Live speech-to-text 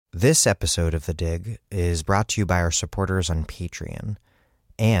This episode of The Dig is brought to you by our supporters on Patreon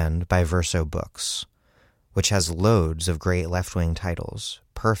and by Verso Books, which has loads of great left-wing titles,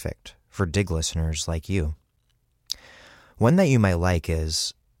 perfect for Dig listeners like you. One that you might like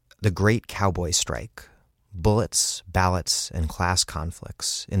is The Great Cowboy Strike, Bullets, Ballots, and Class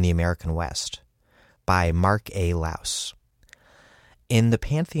Conflicts in the American West by Mark A. Louse. In the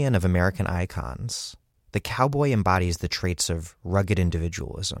pantheon of American icons, the cowboy embodies the traits of rugged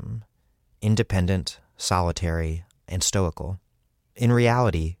individualism, independent, solitary, and stoical. In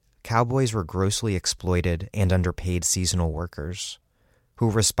reality, cowboys were grossly exploited and underpaid seasonal workers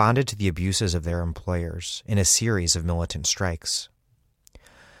who responded to the abuses of their employers in a series of militant strikes.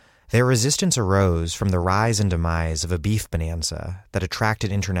 Their resistance arose from the rise and demise of a beef bonanza that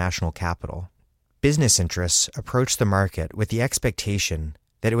attracted international capital. Business interests approached the market with the expectation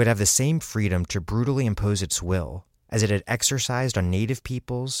that it would have the same freedom to brutally impose its will as it had exercised on Native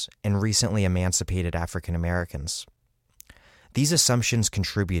peoples and recently emancipated African Americans. These assumptions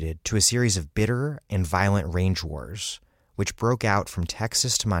contributed to a series of bitter and violent range wars, which broke out from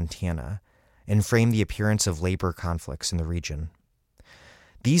Texas to Montana and framed the appearance of labor conflicts in the region.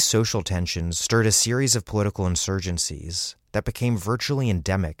 These social tensions stirred a series of political insurgencies that became virtually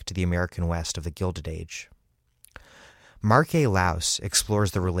endemic to the American West of the Gilded Age. Mark A. Louse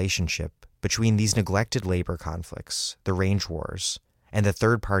explores the relationship between these neglected labor conflicts, the range wars, and the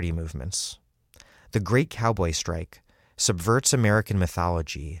third-party movements. The Great Cowboy Strike subverts American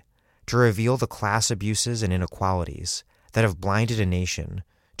mythology to reveal the class abuses and inequalities that have blinded a nation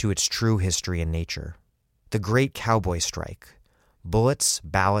to its true history and nature. The Great Cowboy Strike, Bullets,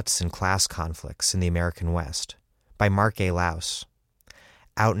 Ballots, and Class Conflicts in the American West by Mark A. Louse.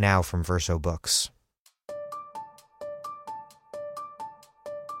 Out now from Verso Books.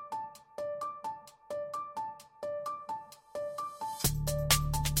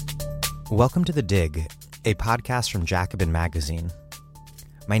 Welcome to The Dig, a podcast from Jacobin Magazine.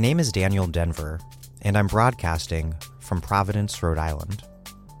 My name is Daniel Denver, and I'm broadcasting from Providence, Rhode Island.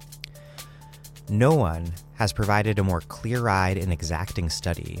 No one has provided a more clear-eyed and exacting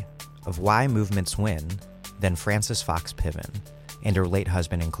study of why movements win than Frances Fox Piven and her late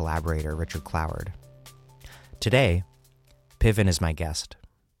husband and collaborator, Richard Cloward. Today, Piven is my guest.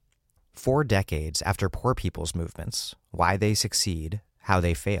 4 decades after Poor People's Movements, Why They Succeed, How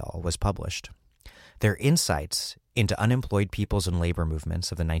They Fail was published, their insights into unemployed peoples and labor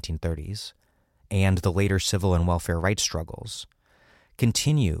movements of the 1930s and the later civil and welfare rights struggles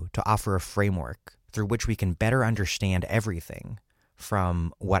continue to offer a framework through which we can better understand everything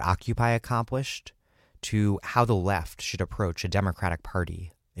from what Occupy accomplished to how the left should approach a Democratic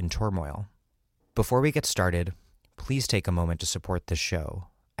Party in turmoil. Before we get started, please take a moment to support this show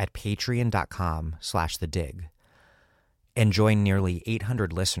at patreon.com/thedig and join nearly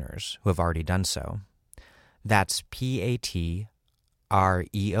 800 listeners who have already done so. That's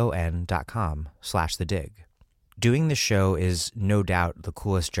patreon.com/thedig. Doing the show is no doubt the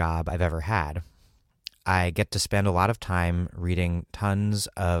coolest job I've ever had. I get to spend a lot of time reading tons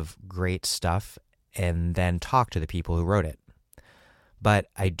of great stuff and then talk to the people who wrote it. But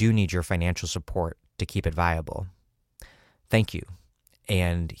I do need your financial support to keep it viable. Thank you.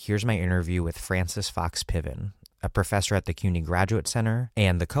 And here's my interview with Frances Fox Piven, a professor at the CUNY Graduate Center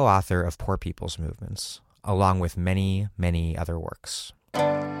and the co-author of Poor People's Movements, along with many, many other works.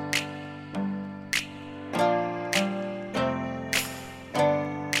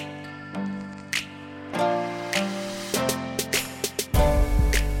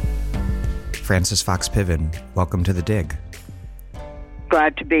 Frances Fox Piven, welcome to The Dig.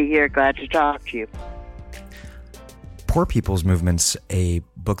 Glad to be here. Glad to talk to you. Poor People's Movements, a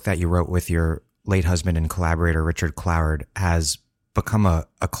book that you wrote with your late husband and collaborator, Richard Cloward, has become a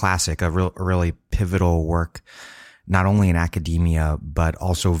classic, a really pivotal work, not only in academia, but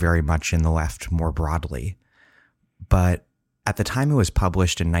also very much in the left more broadly. But at the time it was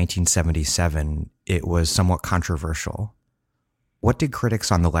published in 1977, it was somewhat controversial. What did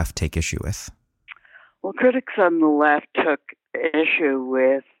critics on the left take issue with? Well, critics on the left took issue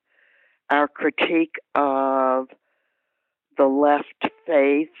with our critique of the left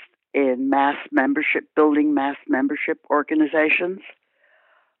faith in mass membership, building mass membership organizations,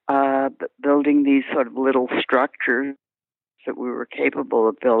 building these sort of little structures that we were capable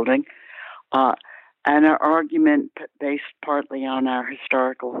of building, and our argument, based partly on our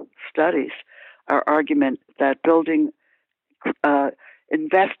historical studies, our argument that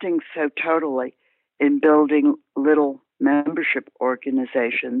investing so totally in building little membership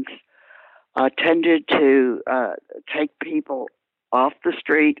organizations tended to take people off the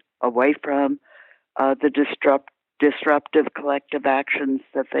street, away from the disruptive collective actions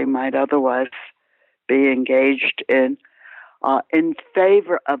that they might otherwise be engaged in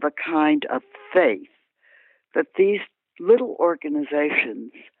favor of a kind of faith that these little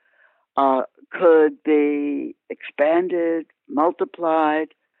organizations could be expanded, multiplied,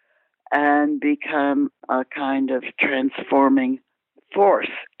 and become a kind of transforming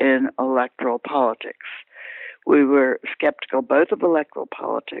force in electoral politics. We were skeptical both of electoral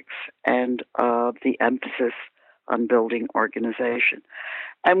politics and of the emphasis on building organization.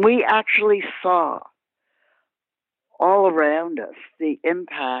 And we actually saw all around us the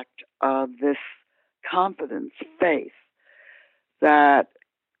impact of this confidence, faith, that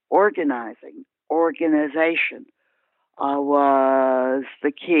organization was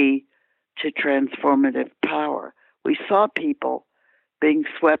the key to transformative power. We saw people being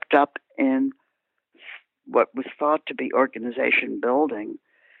swept up in what was thought to be organization building.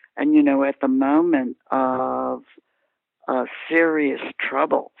 And, at the moment of serious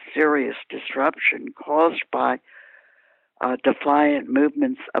trouble, serious disruption caused by defiant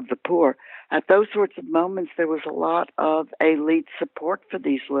movements of the poor, at those sorts of moments, there was a lot of elite support for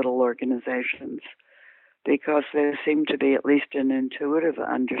these little organizations because there seemed to be at least an intuitive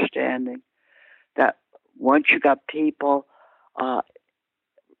understanding that once you got people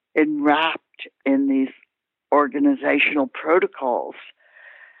enwrapped in these organizational protocols,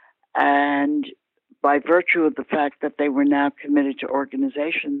 and by virtue of the fact that they were now committed to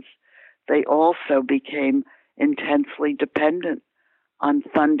organizations, they also became intensely dependent on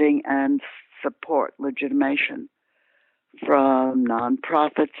funding and support, legitimation from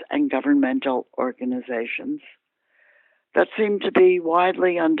nonprofits and governmental organizations. That seemed to be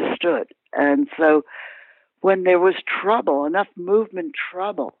widely understood. And so when there was trouble, enough movement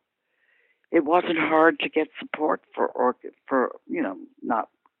trouble, it wasn't hard to get support for not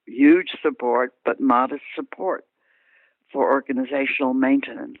huge support, but modest support for organizational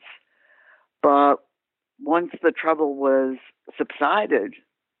maintenance. But once the trouble was subsided,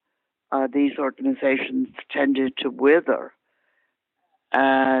 these organizations tended to wither.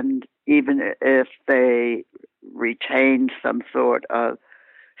 And even if they retained some sort of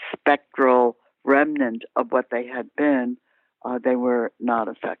spectral remnant of what they had been, they were not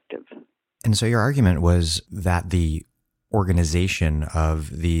effective. And so your argument was that the organization of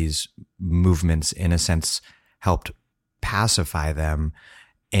these movements, in a sense, helped pacify them.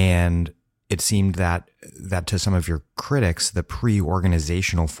 And it seemed that to some of your critics, the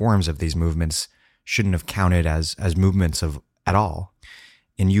pre-organizational forms of these movements shouldn't have counted as movements at all.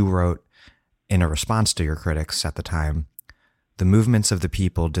 And you wrote in a response to your critics at the time, the movements of the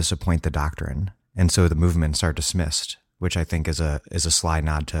people disappoint the doctrine, and so the movements are dismissed, which I think is a sly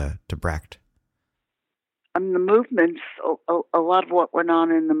nod to Brecht. The movements, a lot of what went on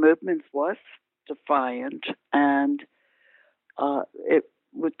in the movements was defiant, and it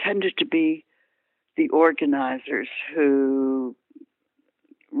tended to be the organizers who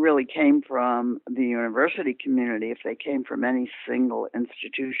really came from the university community, if they came from any single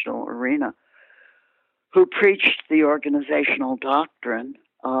institutional arena, who preached the organizational doctrine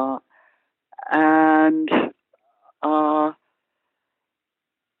and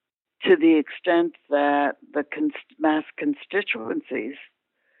to the extent that the mass constituencies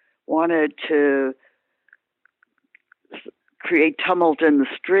wanted to create tumult in the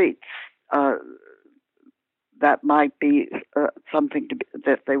streets, that might be something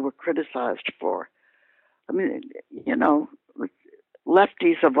that they were criticized for. I mean,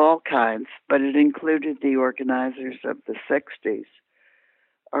 lefties of all kinds, but it included the organizers of the 60s,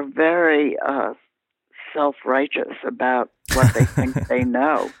 are very self-righteous about what they think they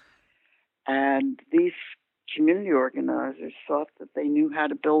know. And these community organizers thought that they knew how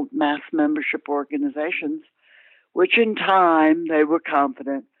to build mass membership organizations, which in time they were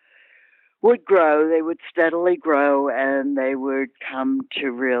confident would grow. They would steadily grow, and they would come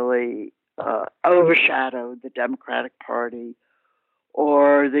to really overshadow the Democratic Party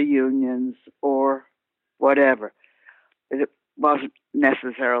or the unions or whatever. It wasn't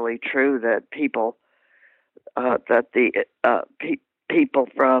necessarily true that people people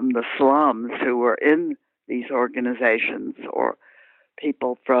from the slums who were in these organizations, or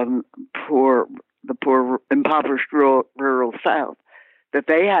people from the poor, impoverished rural South, that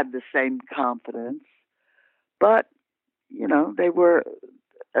they had the same confidence, but they were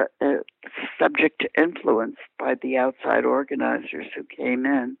subject to influence by the outside organizers who came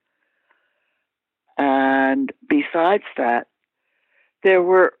in. And besides that, there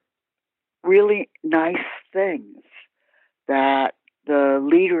were really nice things that the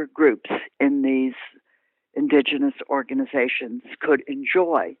leader groups in these indigenous organizations could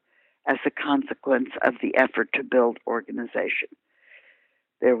enjoy as a consequence of the effort to build organization.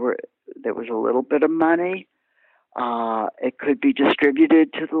 There was a little bit of money. It could be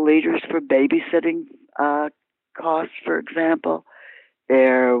distributed to the leaders for babysitting costs, for example.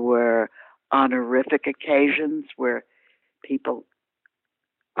 There were honorific occasions where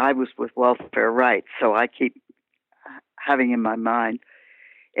I was with welfare rights, so I keep having in my mind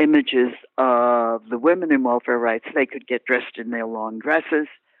images of the women in welfare rights. They could get dressed in their long dresses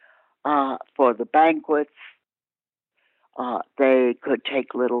for the banquets. They could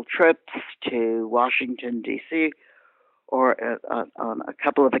take little trips to Washington, D.C., or on a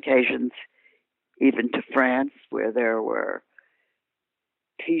couple of occasions, even to France, where there were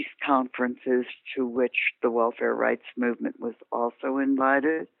peace conferences to which the welfare rights movement was also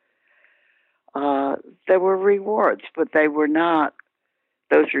invited. There were rewards, but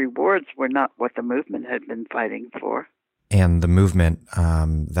those rewards were not what the movement had been fighting for. And the movement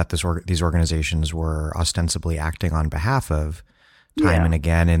that these organizations were ostensibly acting on behalf of, time and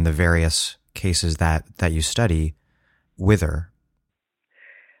again, in the various cases that you study, wither.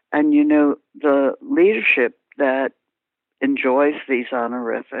 And the leadership that enjoys these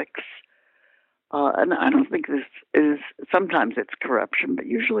honorifics, and I don't think this is, sometimes it's corruption, but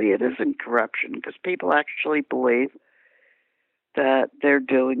usually it isn't corruption because people actually believe that they're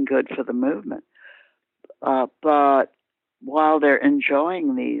doing good for the movement. But while they're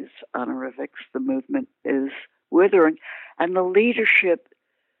enjoying these honorifics, the movement is withering, and the leadership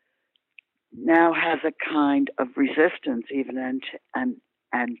now has a kind of resistance, even an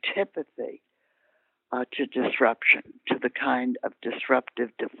antipathy to disruption, to the kind of disruptive,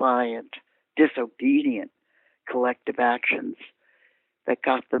 defiant, disobedient collective actions that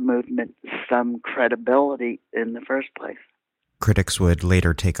got the movement some credibility in the first place. Critics would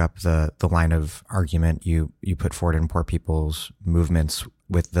later take up the line of argument you put forward in Poor People's Movements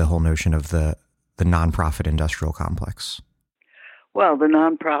with the whole notion of the nonprofit industrial complex. Well, the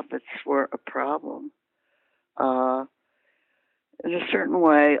nonprofits were a problem. In a certain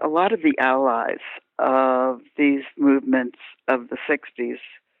way, a lot of the allies of these movements of the 60s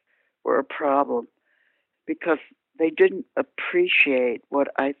were a problem because they didn't appreciate what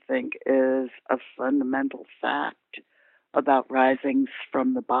I think is a fundamental fact about risings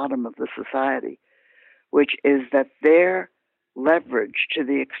from the bottom of the society, which is that their leverage, to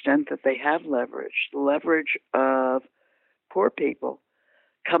the extent that they have leverage, the leverage of poor people,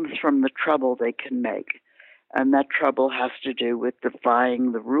 comes from the trouble they can make. And that trouble has to do with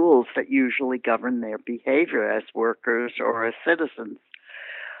defying the rules that usually govern their behavior as workers or as citizens.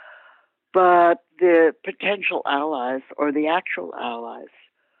 But the potential allies or the actual allies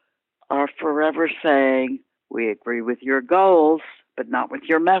are forever saying, we agree with your goals, but not with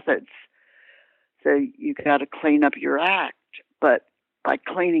your methods. So you got to clean up your act. But by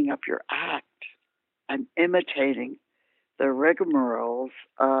cleaning up your act and imitating the rigmaroles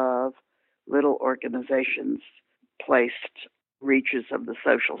of little organizations placed reaches of the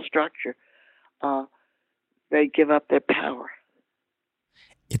social structure, they give up their power.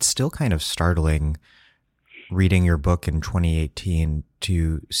 It's still kind of startling reading your book in 2018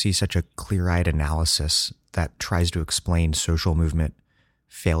 to see such a clear-eyed analysis that tries to explain social movement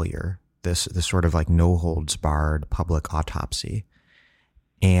failure, this sort of like no-holds-barred public autopsy.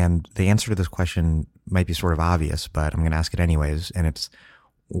 And the answer to this question might be sort of obvious, but I'm going to ask it anyways. And it's,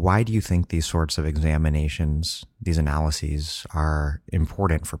 why do you think these sorts of examinations, these analyses, are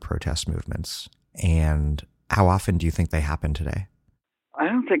important for protest movements? And how often do you think they happen today? I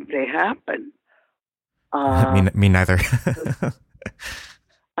don't think they happen. Me neither.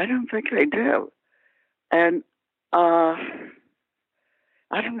 I don't think they do. And I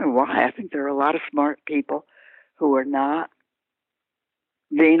don't know why. I think there are a lot of smart people who are not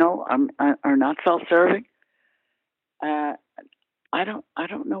venal, are not self-serving. I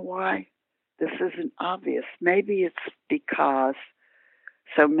don't know why this isn't obvious. Maybe it's because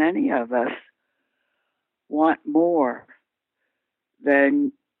so many of us want more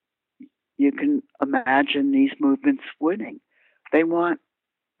than you can imagine these movements winning. They want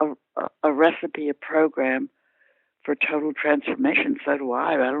a recipe, a program for total transformation. So do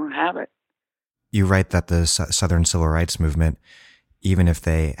I. I don't have it. You write that the Southern Civil Rights Movement, even if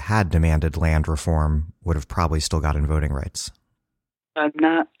they had demanded land reform, would have probably still gotten voting rights. I'm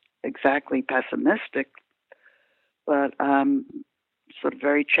not exactly pessimistic, but I'm sort of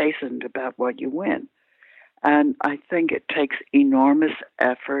very chastened about what you win. And I think it takes enormous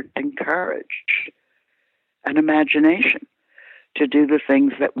effort and courage and imagination to do the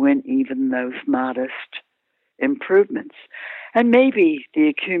things that win even those modest improvements. And maybe the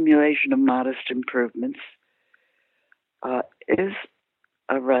accumulation of modest improvements is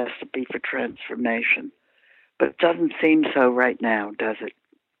a recipe for transformation. But it doesn't seem so right now, does it?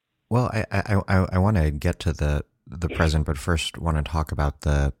 Well, I want to get to the present, but first want to talk about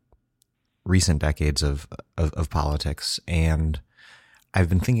the recent decades of politics. And I've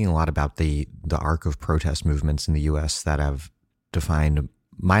been thinking a lot about the arc of protest movements in the U.S. that have defined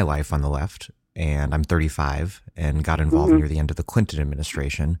my life on the left. And I'm 35 and got involved near the end of the Clinton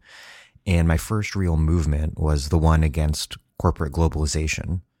administration. And my first real movement was the one against corporate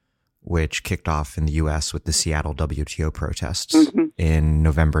globalization, which kicked off in the U.S. with the Seattle WTO protests in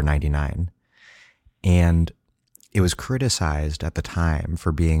November 99. And it was criticized at the time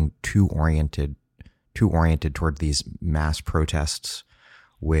for being too oriented toward these mass protests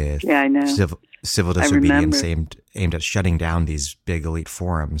with civil disobedience aimed at shutting down these big elite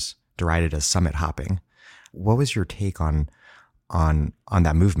forums, derided as summit hopping. What was your take on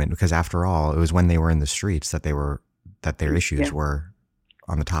that movement? Because after all, it was when they were in the streets that their issues were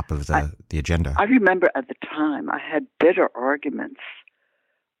on the top of the agenda. I remember at the time I had bitter arguments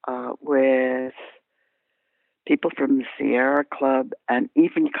with people from the Sierra Club and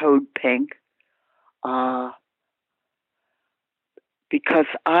even Code Pink, because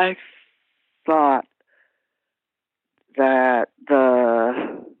I thought that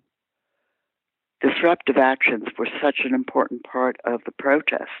the disruptive actions were such an important part of the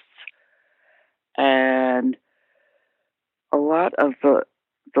protests. And a lot of the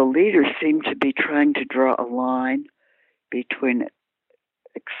leaders seemed to be trying to draw a line between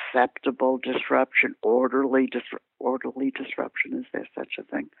acceptable disruption, orderly disruption, is there such a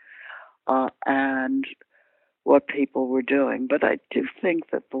thing, and what people were doing. But I do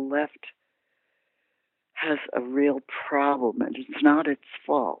think that the left has a real problem, and it's not its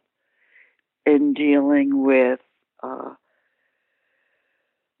fault, in dealing with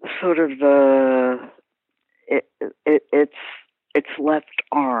sort of its left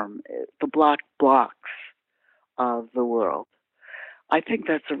arm, the black blocs of the world. I think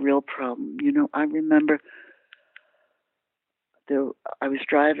that's a real problem. You know, I remember I was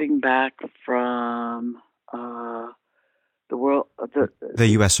driving back from the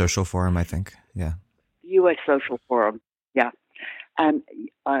U.S. Social Forum, I think. Yeah. U.S. Social Forum. Yeah. And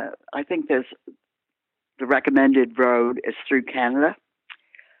I think the recommended road is through Canada.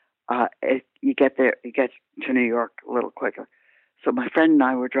 You get to New York a little quicker. So my friend and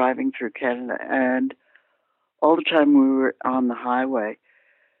I were driving through Canada, and all the time we were on the highway,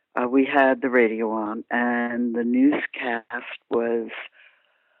 we had the radio on, and the newscast was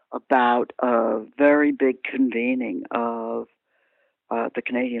about a very big convening of the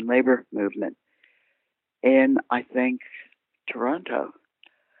Canadian labor movement in, I think, Toronto.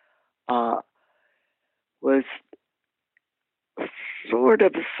 Was sort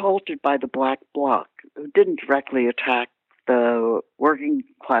of assaulted by the Black Bloc, who didn't directly attack the working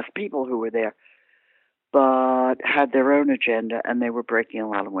class people who were there, but had their own agenda, and they were breaking a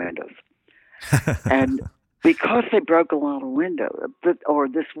lot of windows. And because they broke a lot of windows, or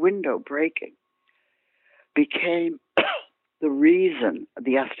this window breaking became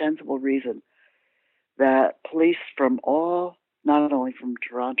the ostensible reason that police from not only from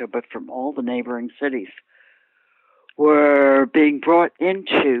Toronto, but from all the neighboring cities, were being brought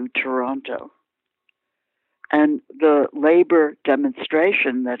into Toronto. And the labor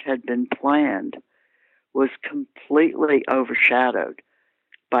demonstration that had been planned was completely overshadowed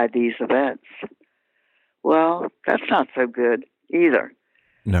by these events. Well, that's not so good either.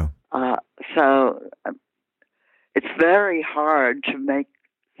 No. So it's very hard to make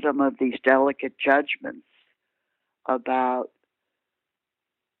some of these delicate judgments about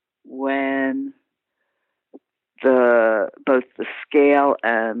when both the scale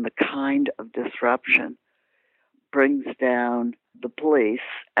and the kind of disruption brings down the police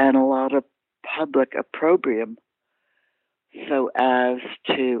and a lot of public opprobrium, so as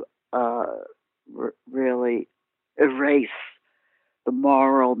to really erase the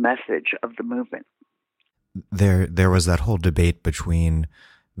moral message of the movement. There was that whole debate between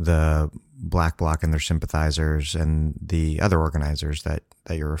the Black Bloc and their sympathizers and the other organizers that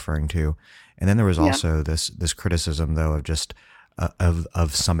you're referring to, and then there was also this criticism, though, of just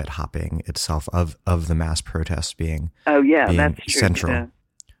of summit hopping itself, of the mass protests being that's true, central. Yeah.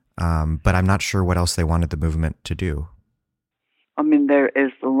 But I'm not sure what else they wanted the movement to do. I mean, there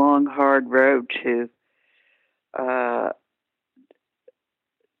is the long, hard road to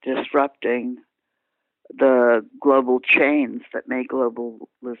disrupting the global chains that make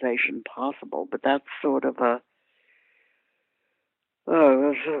globalization possible. But that's sort of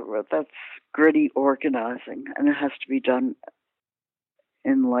that's gritty organizing, and it has to be done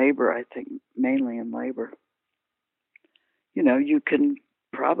in labor, I think, mainly in labor. You know, you can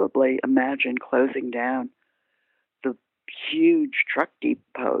probably imagine closing down the huge truck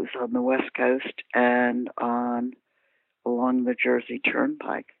depots on the West Coast and along the Jersey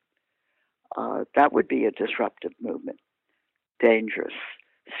Turnpike. That would be a disruptive movement. Dangerous.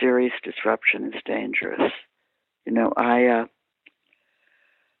 Serious disruption is dangerous.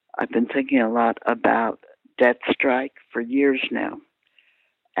 I've been thinking a lot about debt strike for years now.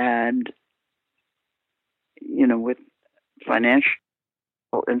 And, with financial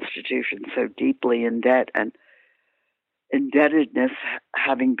institutions so deeply in debt and indebtedness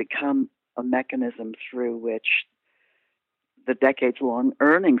having become a mechanism through which the decades-long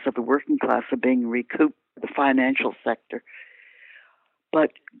earnings of the working class are being recouped by the financial sector.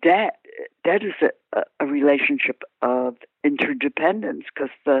 But debt is a relationship of interdependence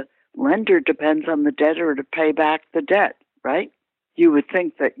because the lender depends on the debtor to pay back the debt, right? You would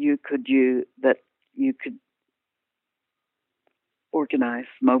think that you could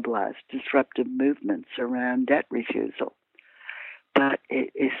mobilize disruptive movements around debt refusal. But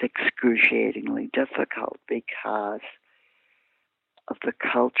it is excruciatingly difficult because of the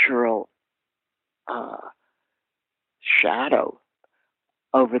cultural shadow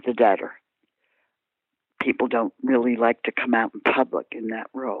over the debtor. People don't really like to come out in public in that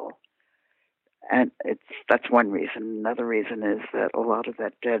role. And that's one reason. Another reason is that a lot of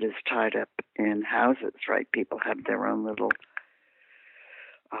that debt is tied up in houses, right? People have their own little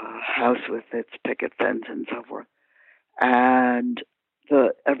house with its picket fence and so forth. And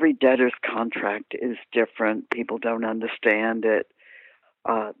every debtor's contract is different. People don't understand it.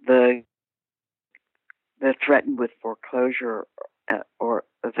 They're threatened with foreclosure or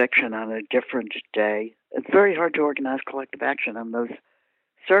eviction on a different day. It's very hard to organize collective action on those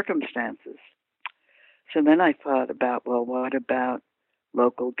circumstances. So then I thought about, well, what about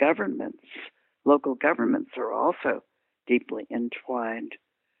local governments? Local governments are also deeply entwined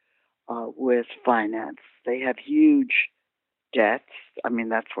with finance. They have huge debts. I mean,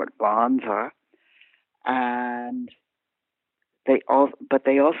 that's what bonds are. And they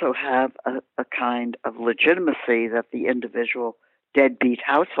also have a kind of legitimacy that the individual deadbeat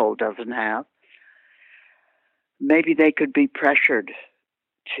household doesn't have. Maybe they could be pressured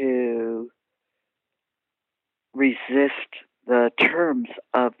to resist the terms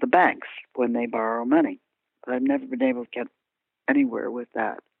of the banks when they borrow money. But I've never been able to get anywhere with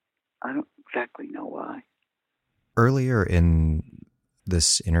that. I don't exactly know why. Earlier in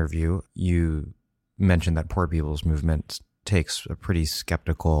this interview, you mentioned that Poor People's Movement takes a pretty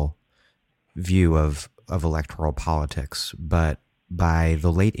skeptical view of electoral politics. But by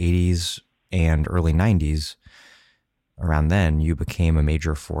the late 80s and early 90s, around then, you became a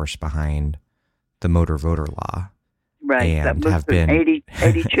major force behind the motor voter law. Right. And that was have been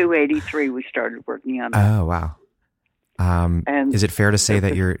 82, 83 we started working on it. Oh, wow. And is it fair to say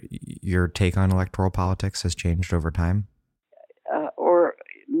that your take on electoral politics has changed over time? Or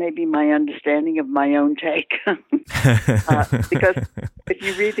maybe my understanding of my own take. Because if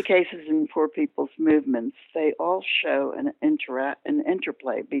you read the cases in Poor People's Movements, they all show an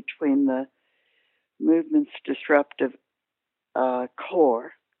interplay between the movement's disruptive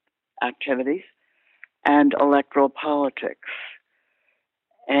core activities and electoral politics.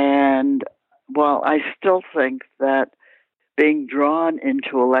 And while I still think that being drawn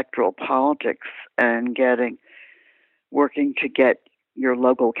into electoral politics and working to get your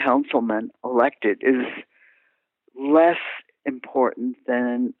local councilman elected is less important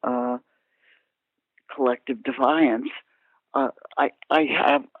than collective defiance, I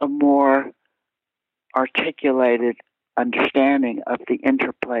have a more articulated understanding of the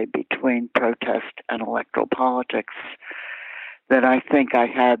interplay between protest and electoral politics than I think I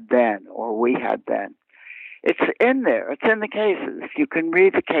had then, or we had then. It's in there. It's in the cases. You can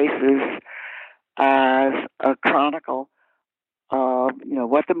read the cases as a chronicle of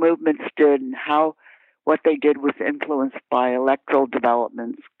what the movements did and how what they did was influenced by electoral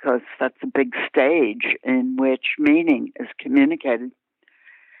developments, because that's a big stage in which meaning is communicated,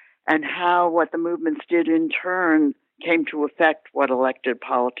 and how what the movements did in turn came to affect what elected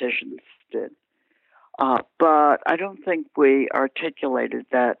politicians did. But I don't think we articulated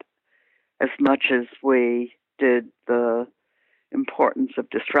that as much as we did the importance of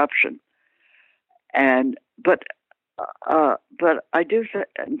disruption. But I do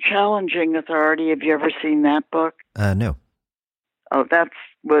Challenging Authority. Have you ever seen that book? No. Oh, that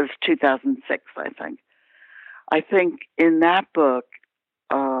was 2006, I think. I think in that book,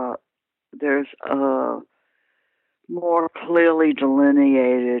 there's a more clearly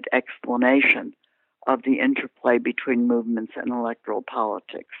delineated explanation of the interplay between movements and electoral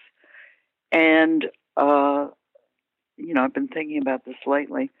politics. And, I've been thinking about this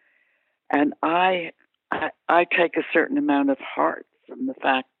lately, and I take a certain amount of heart from the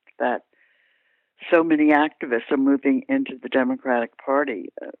fact that so many activists are moving into the Democratic Party,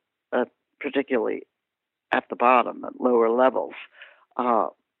 particularly at the bottom, at lower levels.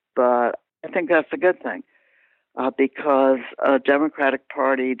 But I think that's a good thing, because a Democratic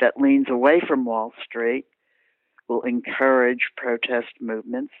Party that leans away from Wall Street will encourage protest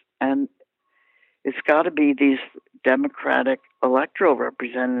movements, and it's got to be these Democratic electoral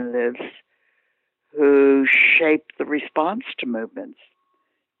representatives who shape the response to movements.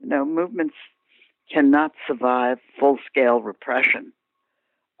 Movements cannot survive full-scale repression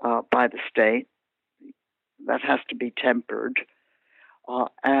by the state. That has to be tempered.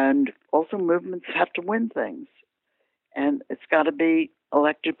 And also movements have to win things. And it's got to be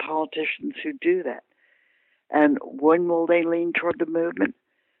elected politicians who do that. And when will they lean toward the movement?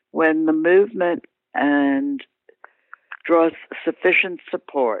 When the movement draws sufficient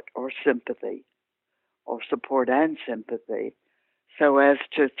support or sympathy, or support and sympathy, so as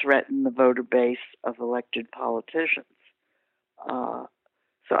to threaten the voter base of elected politicians.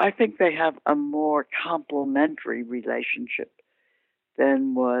 So I think they have a more complementary relationship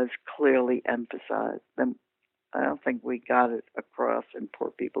than was clearly emphasized. I don't think we got it across in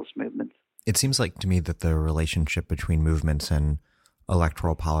Poor People's Movements. It seems like to me that the relationship between movements and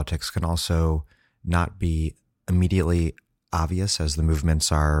electoral politics can also not be immediately obvious as the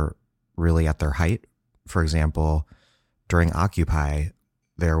movements are really at their height. For example, during Occupy,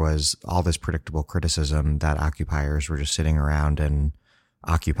 there was all this predictable criticism that occupiers were just sitting around and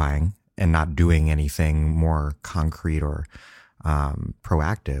occupying and not doing anything more concrete or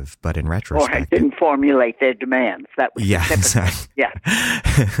proactive. But in retrospect, or didn't formulate their demands. That was exactly. Yeah.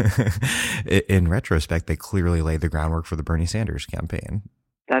 In retrospect, they clearly laid the groundwork for the Bernie Sanders campaign.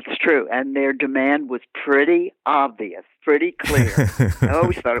 That's true, and their demand was pretty obvious, pretty clear. I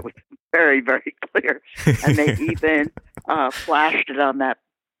always thought it was very, very clear, and they even flashed it on that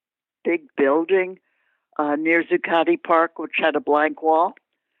big building near Zuccotti Park, which had a blank wall.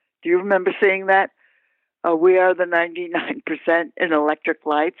 Do you remember seeing that? We are the 99% in electric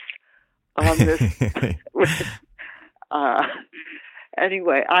lights on this.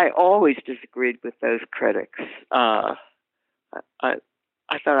 Anyway, I always disagreed with those critics.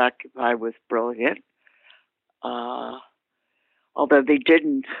 I thought Occupy was brilliant, although they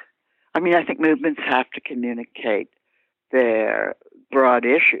didn't. I think movements have to communicate their broad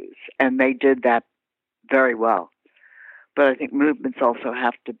issues, and they did that very well. But I think movements also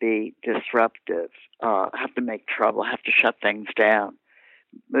have to be disruptive, have to make trouble, have to shut things down.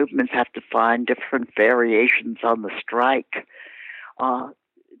 Movements have to find different variations on the strike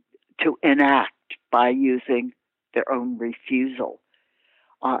to enact by using their own refusal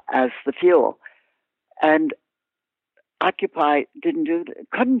as the fuel. And Occupy couldn't do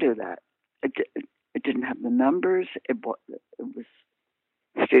that. It didn't have the numbers. It was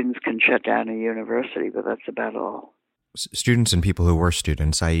students can shut down a university, but that's about all. Students and people who were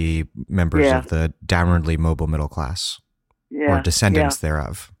students, i.e. members of the downwardly mobile middle class, or descendants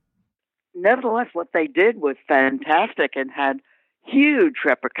thereof. Nevertheless, what they did was fantastic and had huge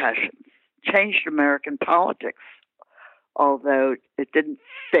repercussions, changed American politics, although it didn't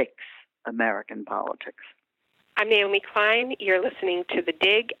fix American politics. I'm Naomi Klein. You're listening to The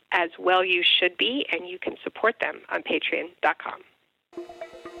Dig, as well you should be, and you can support them on patreon.com.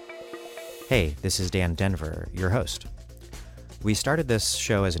 Hey, this is Dan Denver, your host. We started this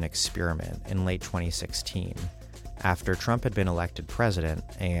show as an experiment in late 2016, after Trump had been elected president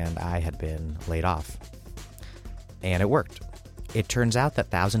and I had been laid off. And it worked. It turns out that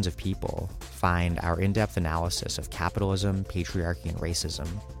thousands of people find our in-depth analysis of capitalism, patriarchy, and racism,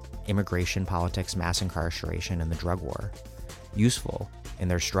 immigration politics, mass incarceration, and the drug war useful in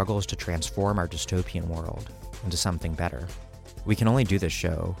their struggles to transform our dystopian world into something better. We can only do this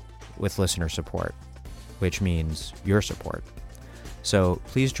show with listener support, which means your support. So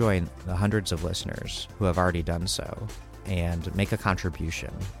please join the hundreds of listeners who have already done so and make a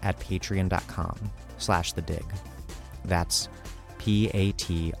contribution at patreon.com/thedig. That's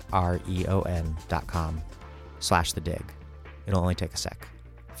patreon.com/thedig. It'll only take a sec.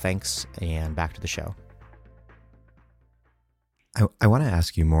 Thanks, and back to the show. I want to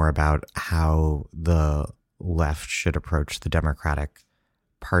ask you more about how the left should approach the Democratic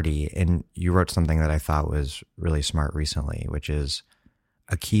Party. And you wrote something that I thought was really smart recently, which is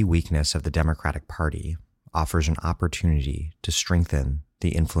a key weakness of the Democratic Party offers an opportunity to strengthen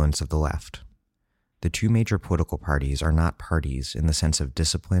the influence of the left. The two major political parties are not parties in the sense of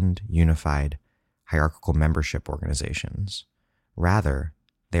disciplined, unified, hierarchical membership organizations. Rather,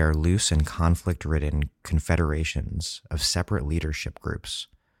 They are loose and conflict-ridden confederations of separate leadership groups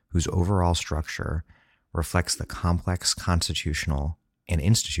whose overall structure reflects the complex constitutional and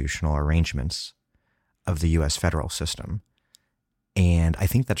institutional arrangements of the U.S. federal system. And I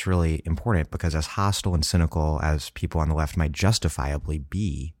think that's really important because as hostile and cynical as people on the left might justifiably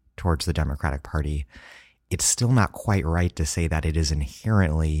be towards the Democratic Party, it's still not quite right to say that it is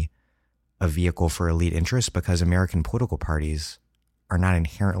inherently a vehicle for elite interests because American political parties are not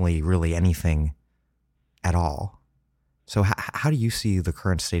inherently really anything at all. So how do you see the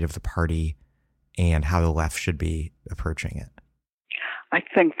current state of the party and how the left should be approaching it? I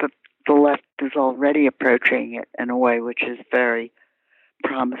think that the left is already approaching it in a way which is very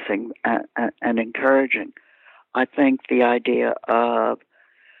promising and encouraging. I think the idea of,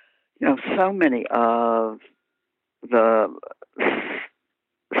 so many of the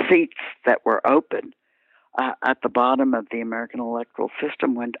seats that were open at the bottom of the American electoral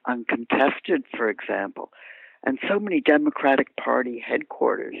system went uncontested, for example. And so many Democratic Party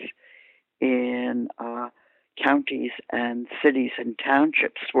headquarters in counties and cities and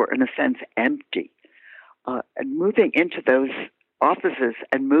townships were, in a sense, empty. And moving into those offices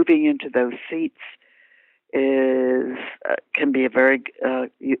and moving into those seats can be very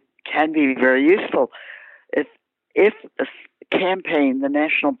useful. If a campaign, the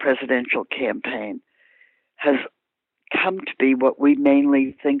national presidential campaign, has come to be what we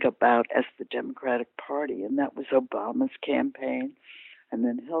mainly think about as the Democratic Party, and that was Obama's campaign and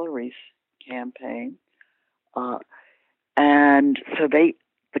then Hillary's campaign. And so the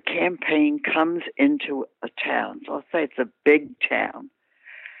campaign comes into a town. So I'll say it's a big town.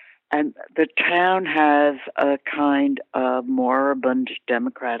 And the town has a kind of moribund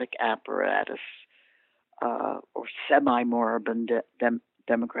Democratic apparatus, or semi-moribund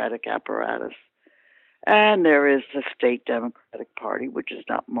Democratic apparatus. And there is the state Democratic Party, which is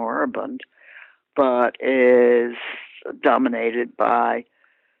not moribund, but is dominated by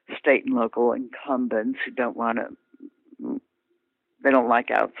state and local incumbents who they don't like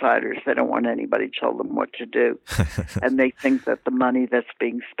outsiders. They don't want anybody to tell them what to do. And they think that the money that's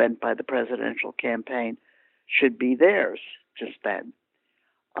being spent by the presidential campaign should be theirs just then.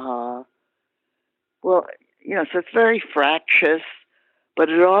 So it's very fractious, but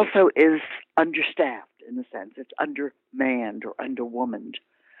it also is understaffed in a sense. It's undermanned or underwomaned.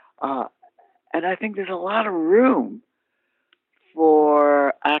 And I think there's a lot of room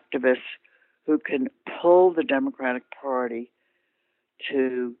for activists who can pull the Democratic Party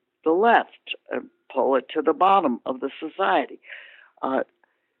to the left, pull it to the bottom of the society.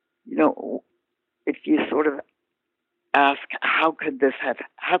 If you sort of ask, how could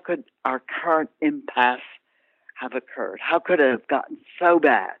our current impasse have occurred? How could it have gotten so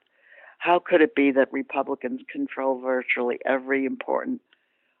bad? How could it be that Republicans control virtually every important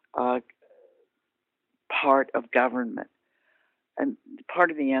part of government? And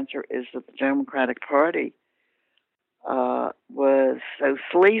part of the answer is that the Democratic Party was so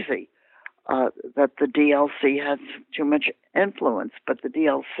sleazy that the DLC had too much influence, but the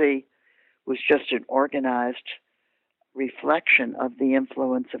DLC was just an organized reflection of the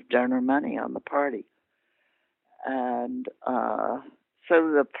influence of donor money on the party. And so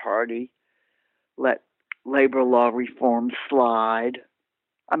the party let labor law reform slide.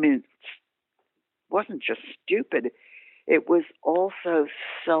 I mean, it wasn't just stupid. It was also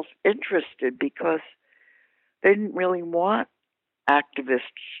self-interested because they didn't really want activists,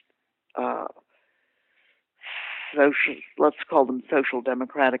 let's call them social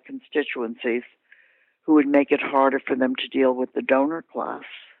democratic constituencies, who would make it harder for them to deal with the donor class.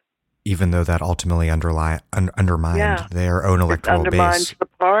 Even though that ultimately undermined their own electoral base. It undermines the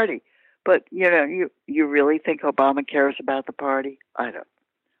party. But, you really think Obama cares about the party? I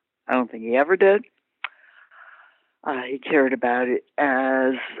don't think he ever did. He cared about it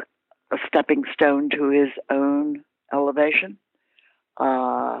as a stepping stone to his own elevation.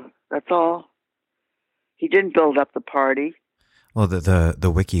 That's all. He didn't build up the party. Well, the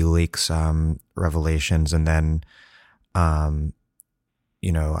WikiLeaks revelations, and then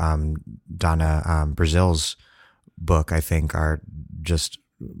Donna Brazil's book, I think, are just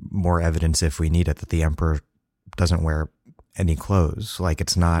more evidence, if we need it, that the emperor doesn't wear any clothes. Like,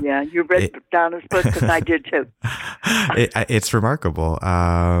 it's not. Yeah, you read Donna's book, and I did too. It's remarkable.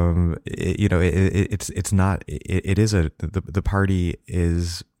 It's not. It is the party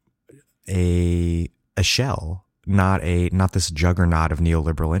is a shell, not this juggernaut of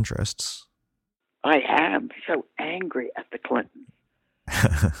neoliberal interests. I am so angry at the Clintons.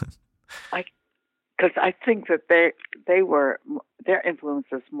 Because I think that their influence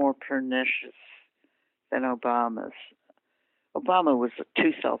is more pernicious than Obama's. Obama was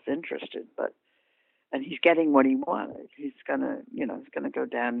too self-interested, and he's getting what he wanted. He's gonna go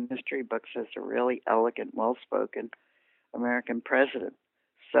down in history books as a really elegant, well-spoken American president.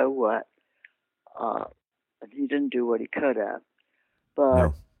 So what? And he didn't do what he could have. But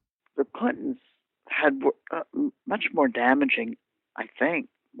No. the Clintons had much more damaging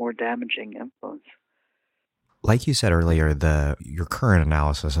influence. Like you said earlier, your current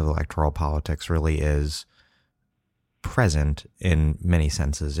analysis of electoral politics really is present in many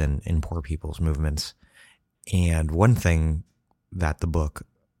senses in poor people's movements. And one thing that the book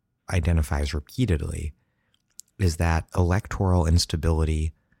identifies repeatedly is that electoral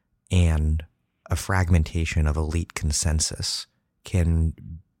instability and a fragmentation of elite consensus can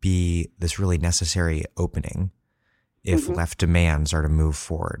be this really necessary opening if left demands are to move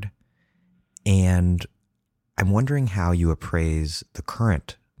forward. And I'm wondering how you appraise the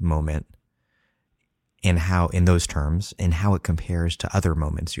current moment and how, in those terms, and how it compares to other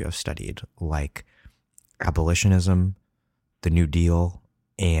moments you have studied, like abolitionism, the New Deal,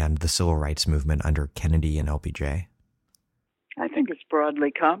 and the civil rights movement under Kennedy and LBJ. I think it's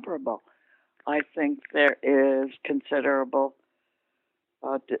broadly comparable. I think there is considerable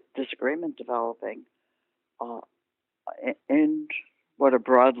disagreement developing in what are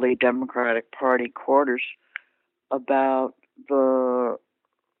broadly Democratic Party quarters about the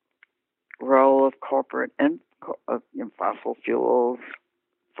role of corporate and fossil fuels,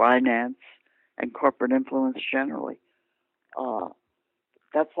 finance, and corporate influence generally.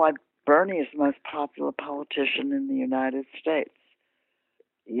 That's why Bernie is the most popular politician in the United States.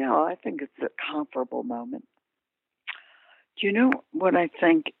 Yeah, I think it's a comparable moment. Do you know what I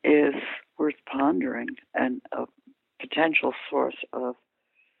think is worth pondering and a potential source of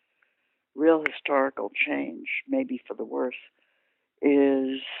real historical change, maybe for the worse,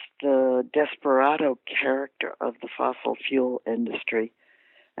 is the desperado character of the fossil fuel industry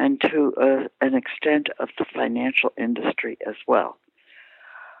and to an extent of the financial industry as well.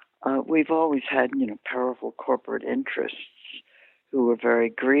 We've always had, powerful corporate interests who were very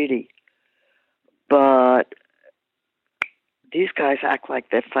greedy, but these guys act like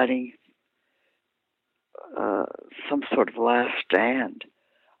they're fighting some sort of last stand.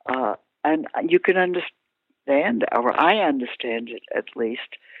 And you can understand, or I understand it at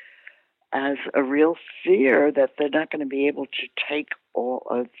least, as a real fear that they're not going to be able to take all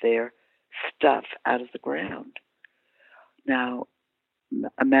of their stuff out of the ground. Now,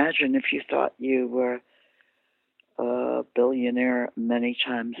 imagine if you thought you were a billionaire many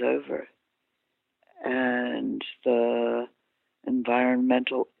times over, and the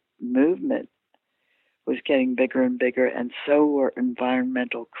environmental movement was getting bigger and bigger, and so were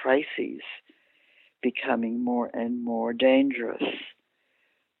environmental crises becoming more and more dangerous.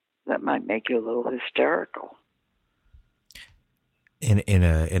 That might make you a little hysterical. In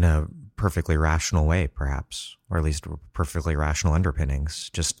a perfectly rational way, perhaps, or at least perfectly rational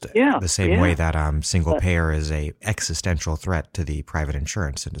underpinnings. Just the same way that single payer is a existential threat to the private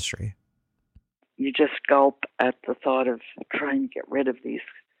insurance industry. You just gulp at the thought of trying to get rid of these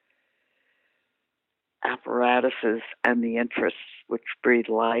apparatuses and the interests which breathe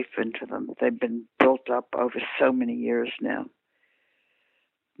life into them. They've been built up over so many years now.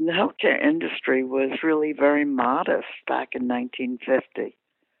 The healthcare industry was really very modest back in 1950.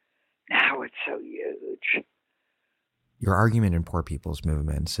 Now it's so huge. Your argument in poor people's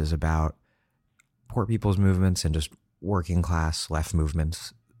movements is about poor people's movements and just working class left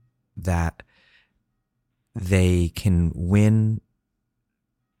movements, that they can win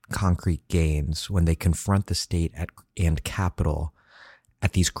concrete gains when they confront the state and capital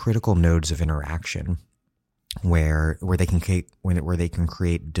at these critical nodes of interaction, where they can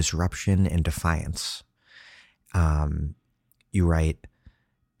create disruption and defiance. You write,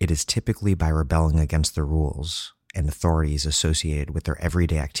 it is typically by rebelling against the rules and authorities associated with their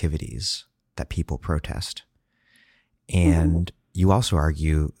everyday activities that people protest. And you also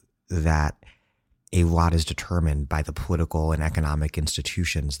argue that a lot is determined by the political and economic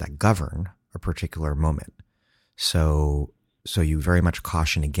institutions that govern a particular moment. So you very much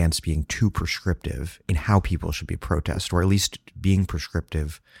caution against being too prescriptive in how people should be protest, or at least being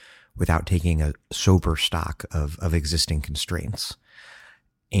prescriptive without taking a sober stock of existing constraints.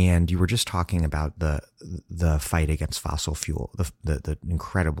 And you were just talking about the fight against fossil fuel, the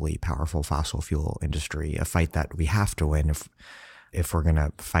incredibly powerful fossil fuel industry, a fight that we have to win if we're going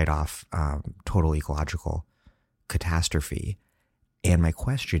to fight off total ecological catastrophe. And my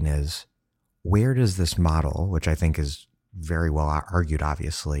question is, where does this model, which I think is very well argued,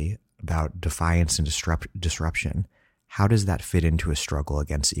 obviously, about defiance and disruption, how does that fit into a struggle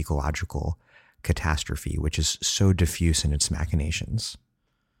against ecological catastrophe, which is so diffuse in its machinations?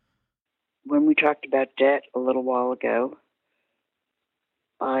 When we talked about debt a little while ago,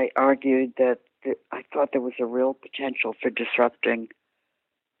 I argued that I thought there was a real potential for disrupting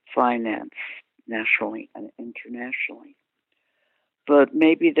finance nationally and internationally. But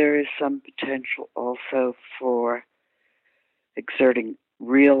maybe there is some potential also for exerting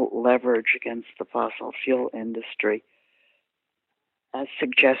real leverage against the fossil fuel industry, as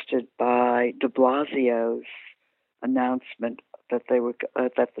suggested by de Blasio's announcement that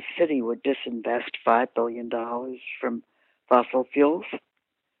that the city would disinvest $5 billion from fossil fuels.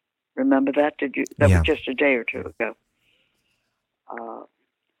 Remember that? Did you? That was just a day or two ago.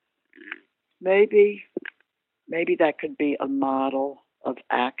 Maybe that could be a model of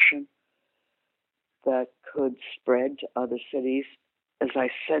action that could spread to other cities. As I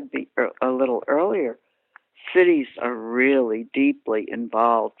said a little earlier, cities are really deeply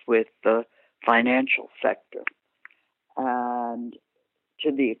involved with the financial sector. And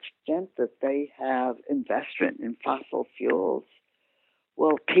to the extent that they have investment in fossil fuels,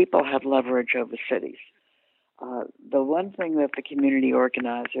 well, people have leverage over cities. The one thing that the community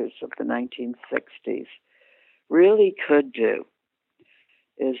organizers of the 1960s really could do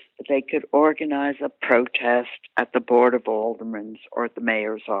is they could organize a protest at the Board of Aldermen's or at the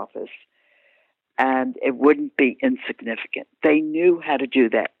mayor's office, and it wouldn't be insignificant. They knew how to do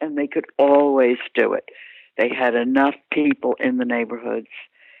that, and they could always do it. They had enough people in the neighborhoods,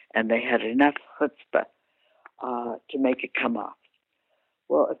 and they had enough chutzpah to make it come off.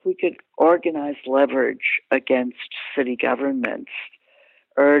 Well, if we could organize leverage against city governments,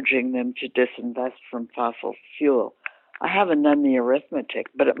 urging them to disinvest from fossil fuel, I haven't done the arithmetic,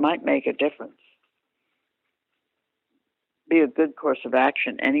 but it might make a difference. Be a good course of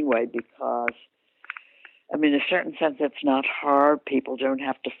action anyway, because, I mean, in a certain sense, it's not hard. People don't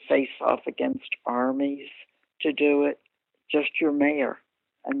have to face off against armies to do it. Just your mayor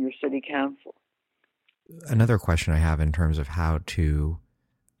and your city council. Another question I have in terms of how to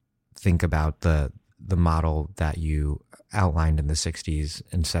think about the model that you outlined in the 60s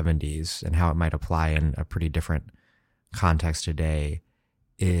and 70s and how it might apply in a pretty different context today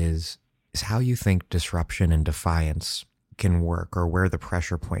is how you think disruption and defiance can work, or where the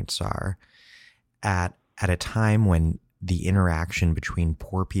pressure points are at a time when the interaction between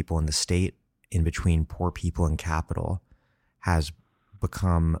poor people in the state and between poor people in capital has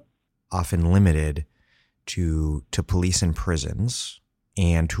become often limited to police and prisons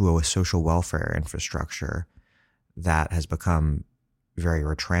and to a social welfare infrastructure that has become very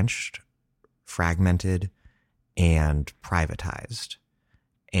retrenched, fragmented, and privatized.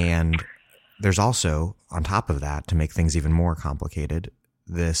 And there's also, on top of that, to make things even more complicated,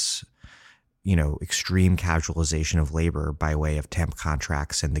 this, extreme casualization of labor by way of temp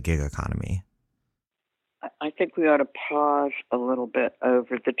contracts and the gig economy. I think we ought to pause a little bit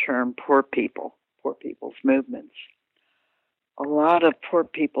over the term poor people's movements. A lot of poor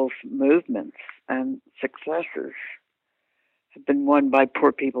people's movements and successes have been won by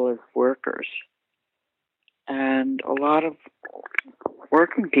poor people as workers. And a lot of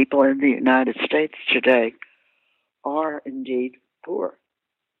working people in the United States today are indeed poor.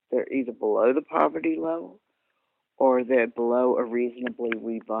 They're either below the poverty level or they're below a reasonably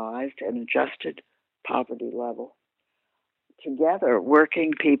revised and adjusted poverty level. Together,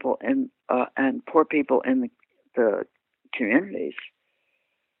 working people and poor people in the communities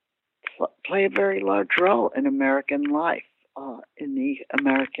play a very large role in American life, in the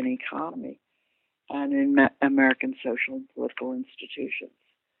American economy, and in American social and political institutions.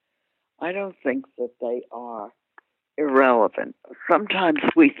 I don't think that they are irrelevant. Sometimes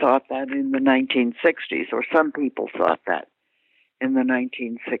we thought that in the 1960s, or some people thought that in the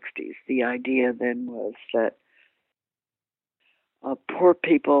 1960s. The idea then was that poor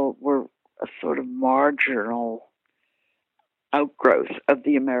people were a sort of marginal outgrowth of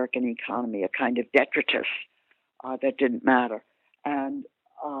the American economy, a kind of detritus that didn't matter. And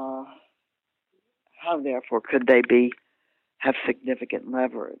how, therefore, could they have significant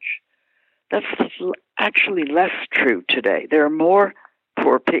leverage? That's actually less true today. There are more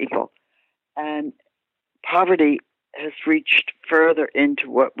poor people, and poverty has reached further into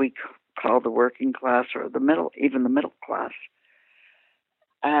what we call the working class or even the middle class.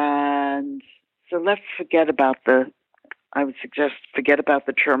 And so let's forget about forget about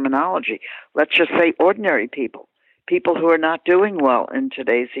the terminology. Let's just say ordinary people who are not doing well in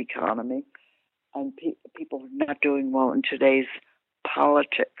today's economy, and people who are not doing well in today's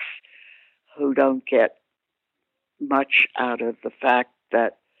politics, who don't get much out of the fact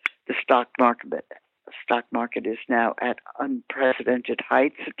that the stock market is now at unprecedented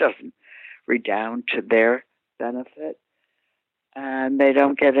heights. It doesn't redound to their benefit. And they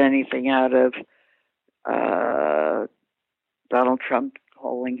don't get anything out of Donald Trump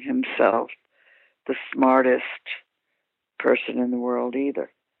calling himself the smartest person in the world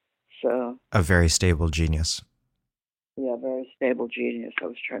either. So a very stable genius. Yeah, very stable genius. I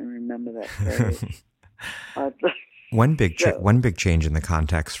was trying to remember that phrase. One big change in the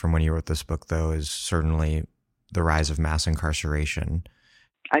context from when you wrote this book, though, is certainly the rise of mass incarceration.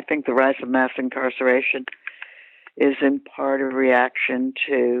 I think the rise of mass incarceration is in part a reaction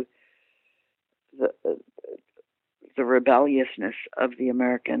to the rebelliousness of the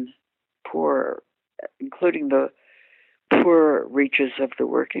American poor, including the poor reaches of the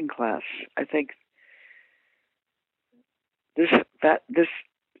working class. I think this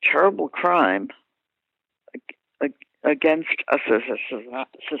terrible crime against us as a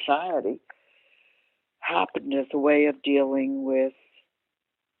society happened as a way of dealing with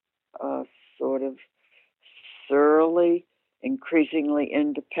a sort of surly, increasingly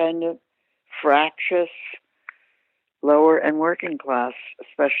independent, fractious, lower and working class,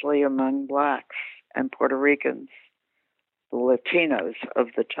 especially among blacks and Puerto Ricans, the Latinos of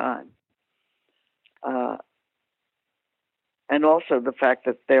the time. And also the fact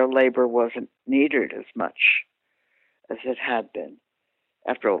that their labor wasn't needed as much as it had been.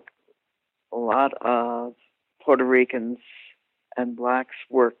 After all, a lot of Puerto Ricans and blacks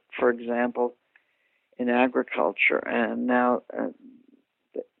worked, for example, in agriculture, and now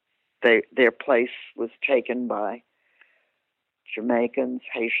their place was taken by Jamaicans,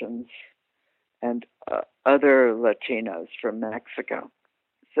 Haitians, and other Latinos from Mexico.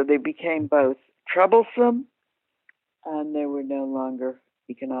 So they became both troublesome and they were no longer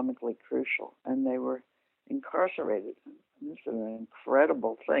economically crucial, and they were incarcerated. This is an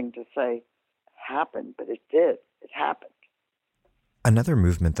incredible thing to say happened, but it did. It happened. Another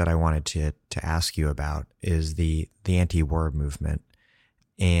movement that I wanted to ask you about is the anti-war movement.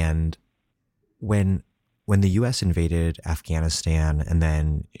 And when the U.S. invaded Afghanistan and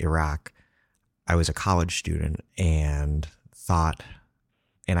then Iraq, I was a college student and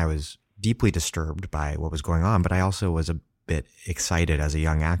I was deeply disturbed by what was going on, but I also was a bit excited as a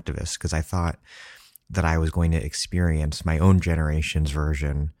young activist because I thought that I was going to experience my own generation's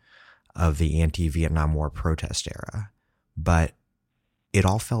version of the anti-Vietnam War protest era. But it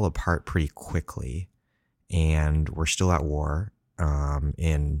all fell apart pretty quickly, and we're still at war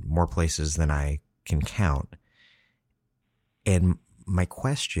in more places than I can count. And my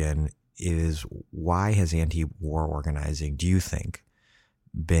question is, why has anti-war organizing, do you think,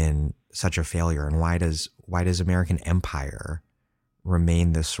 been such a failure, and why does American empire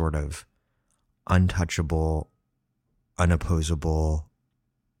remain this sort of untouchable, unopposable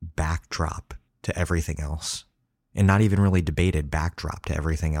backdrop to everything else, and not even really debated backdrop to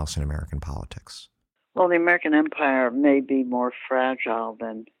everything else in American politics? Well, the American empire may be more fragile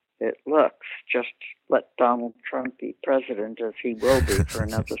than it looks. Just let Donald Trump be president, as he will be for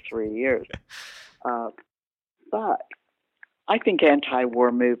another 3 years. But I think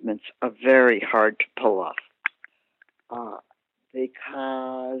anti-war movements are very hard to pull off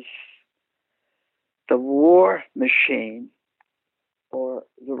because the war machine, or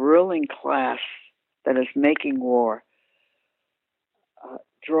the ruling class that is making war,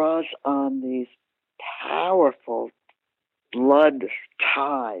 draws on these powerful blood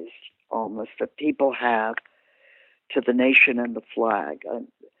ties almost that people have to the nation and the flag.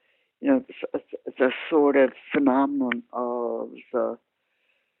 The sort of phenomenon of the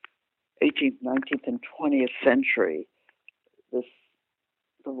 18th, 19th, and 20th century, the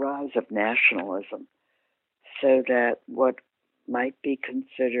rise of nationalism, so that what might be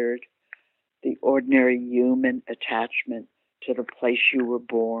considered the ordinary human attachment to the place you were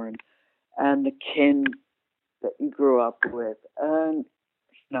born and the kin that you grew up with, and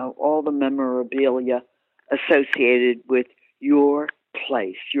all the memorabilia associated with your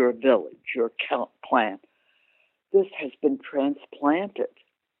place, your village, your clan. This has been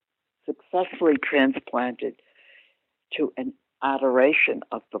successfully transplanted to an adoration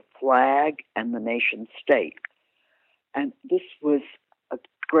of the flag and the nation state. And this was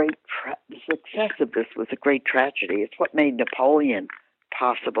the success of this was a great tragedy. It's what made Napoleon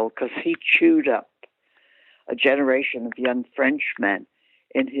possible, because he chewed up a generation of young Frenchmen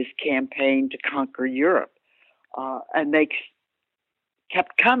in his campaign to conquer Europe. And they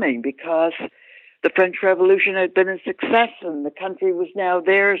kept coming because the French Revolution had been a success and the country was now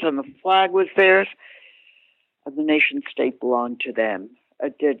theirs and the flag was theirs. And the nation state belonged to them.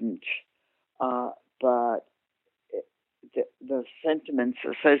 It didn't. But the sentiments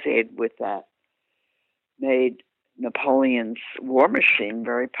associated with that made Napoleon's war machine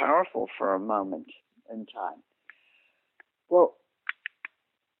very powerful for a moment in time. Well,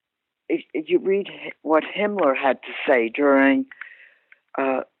 if you read what Himmler had to say during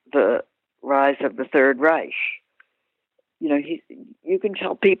the rise of the Third Reich, you can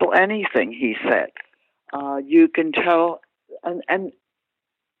tell people anything, he said. You can tell, and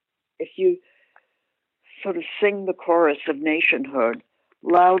if you sort of sing the chorus of nationhood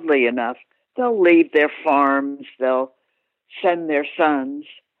loudly enough, they'll leave their farms, they'll send their sons,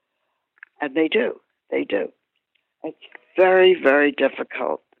 and they do. It's very, very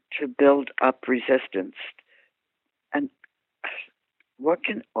difficult to build up resistance. And what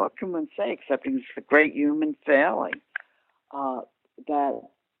can one say except it's a great human failing that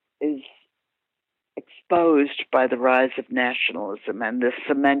is exposed by the rise of nationalism and the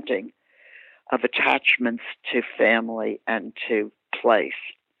cementing of attachments to family and to place,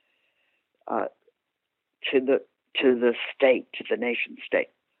 to the state, to the nation state.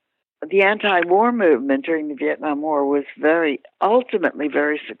 The anti-war movement during the Vietnam War was ultimately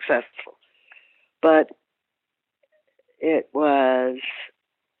very successful, but it wasn't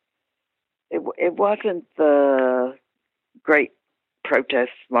the great protests,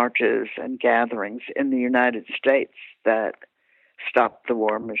 marches, and gatherings in the United States that stopped the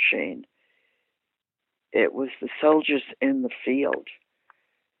war machine. It was the soldiers in the field,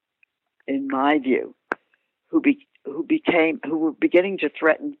 in my view, who were beginning to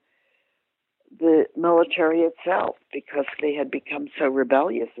threaten the military itself because they had become so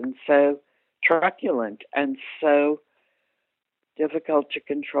rebellious and so truculent and so difficult to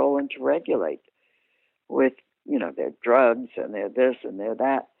control and to regulate with, their drugs and their this and their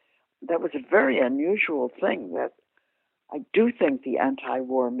that. That was a very unusual thing that I do think the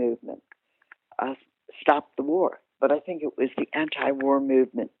anti-war movement stopped the war, but I think it was the anti-war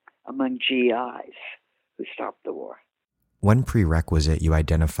movement among GIs who stopped the war. One prerequisite you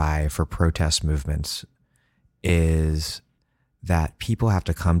identify for protest movements is that people have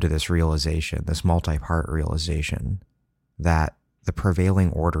to come to this realization, this multi-part realization, that the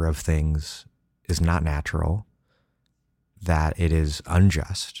prevailing order of things is not natural, that it is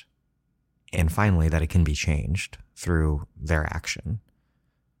unjust, and finally that it can be changed through their action.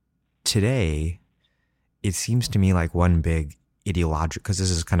 Today, it seems to me like one big ideological, because this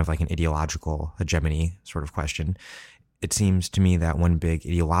is kind of like an ideological hegemony sort of question. It seems to me that one big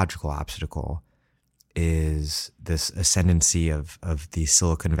ideological obstacle is this ascendancy of the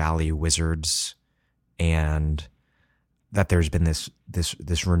Silicon Valley wizards, and that there's been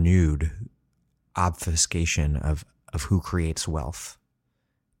this renewed obfuscation of who creates wealth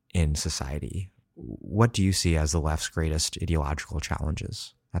in society. What do you see as the left's greatest ideological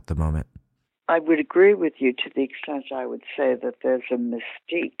challenges at the moment? I would agree with you to the extent I would say that there's a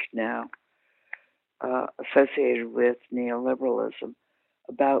mystique now associated with neoliberalism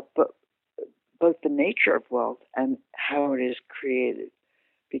about both the nature of wealth and how it is created.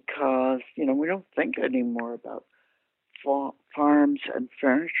 Because, we don't think anymore about farms and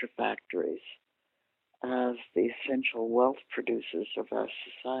furniture factories as the essential wealth producers of our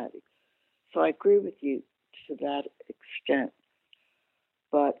society. So I agree with you to that extent.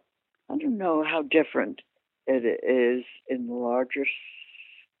 But I don't know how different it is in the larger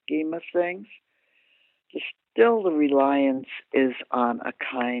scheme of things. Still, the reliance is on a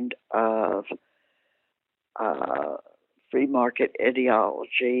kind of free market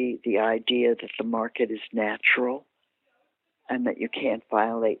ideology, the idea that the market is natural and that you can't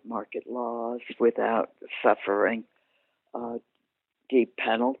violate market laws without suffering deep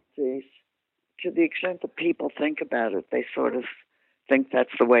penalties. To the extent that people think about it, they sort of think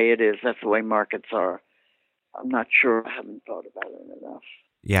that's the way it is, that's the way markets are. I'm not sure. I haven't thought about it enough.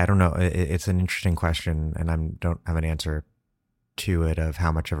 Yeah, I don't know. It's an interesting question, and I don't have an answer to it of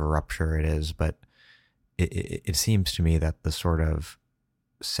how much of a rupture it is, but it seems to me that the sort of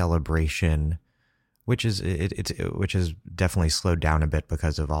celebration, which is definitely slowed down a bit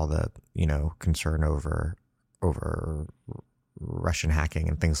because of all the concern over Russian hacking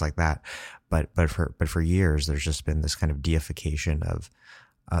and things like that, but for years there's just been this kind of deification of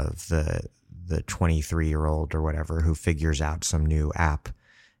the 23-year-old or whatever who figures out some new app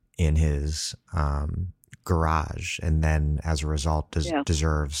in his garage, and then as a result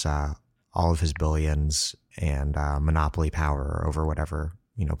deserves all of his billions and monopoly power over whatever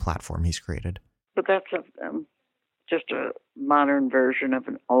platform he's created. But that's just a modern version of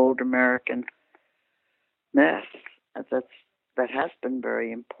an old American myth that has been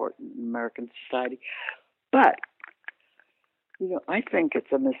very important in American society. But I think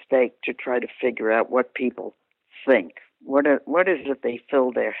it's a mistake to try to figure out what people think. What is it they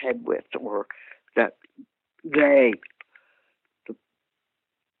fill their head with, or that the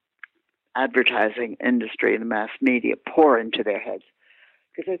advertising industry and the mass media pour into their heads.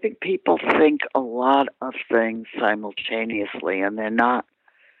 Because I think people think a lot of things simultaneously, and they're not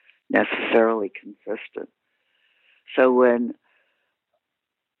necessarily consistent. So when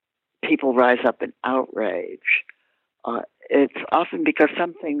people rise up in outrage, it's often because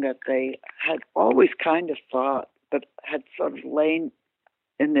something that they had always kind of thought, but had sort of lain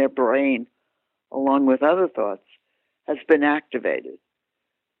in their brain along with other thoughts, has been activated.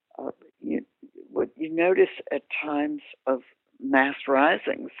 What you notice at times of mass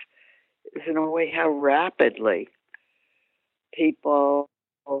risings is, in a way, how rapidly people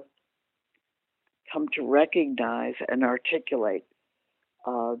come to recognize and articulate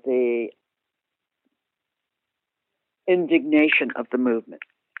the indignation of the movement.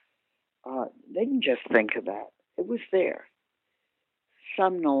 They didn't just think of that. It was there.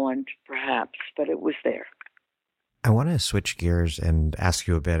 Some nuanced, perhaps, but it was there. I want to switch gears and ask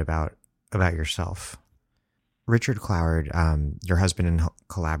you a bit about yourself. Richard Cloward, your husband and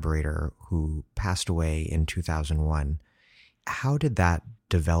collaborator who passed away in 2001, how did that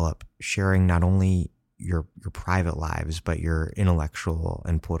develop, sharing not only your private lives, but your intellectual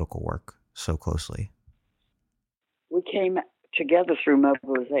and political work so closely? We came together through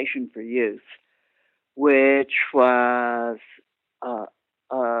Mobilization for Youth, which was a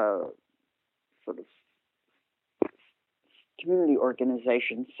sort of community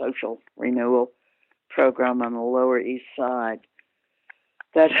organization, social renewal program on the Lower East Side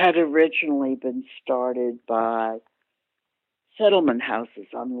that had originally been started by settlement houses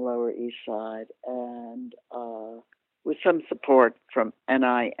on the Lower East Side, and with some support from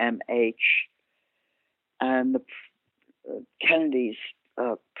NIMH and the Kennedy's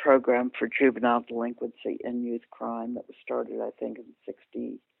program for juvenile delinquency and youth crime that was started, I think, in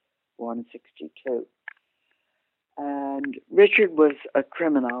 61, 62. And Richard was a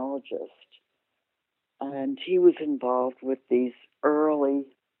criminologist, and he was involved with these early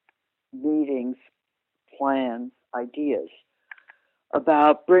meetings, plans, ideas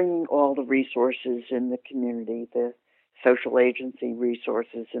about bringing all the resources in the community, the social agency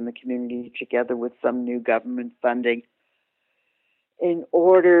resources in the community, together with some new government funding in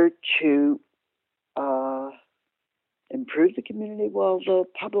order to improve the community. Well, the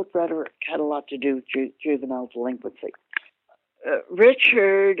public rhetoric had a lot to do with juvenile delinquency.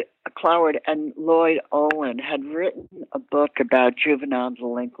 Richard Cloward and Lloyd Olin had written a book about juvenile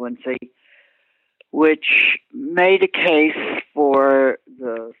delinquency, which made a case for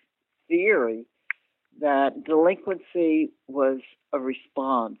the theory that delinquency was a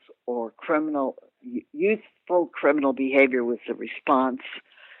response, or youthful criminal behavior was a response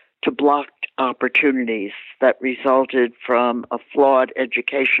to blocked opportunities that resulted from a flawed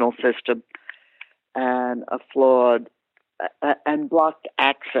educational system and a flawed and blocked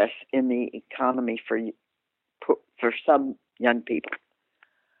access in the economy for some young people.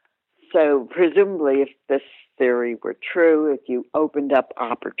 So presumably, if this theory were true, if you opened up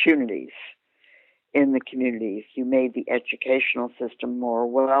opportunities in the community, if you made the educational system more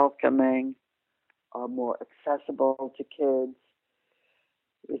welcoming, more accessible to kids,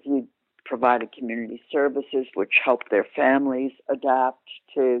 if you provided community services which helped their families adapt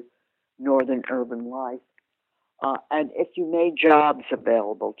to northern urban life, and if you made jobs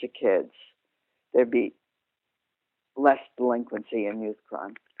available to kids, there'd be less delinquency and youth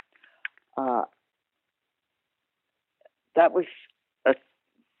crime. That was a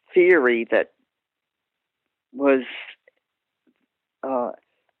theory that was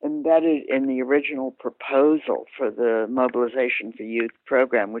embedded in the original proposal for the Mobilization for Youth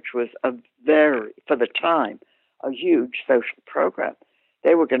program, which was for the time, a huge social program.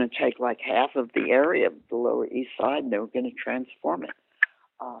 They were going to take like half of the area of the Lower East Side, and they were going to transform it.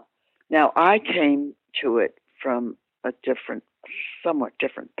 Now, I came to it from a somewhat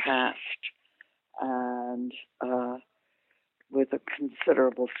different past, and with a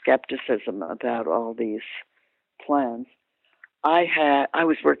considerable skepticism about all these plans. I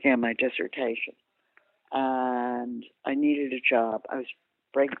was working on my dissertation, and I needed a job. I was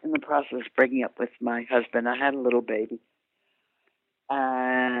in the process of breaking up with my husband. I had a little baby,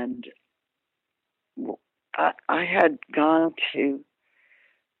 and I had gone to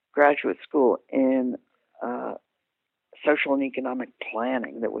graduate school in social and economic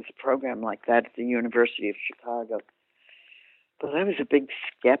planning. There was a program like that at the University of Chicago. But I was a big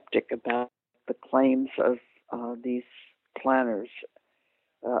skeptic about the claims of these planners,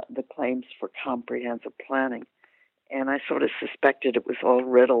 the claims for comprehensive planning. And I sort of suspected it was all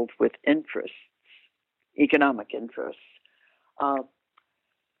riddled with interests, economic interests.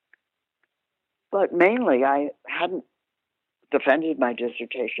 But mainly, I hadn't defended my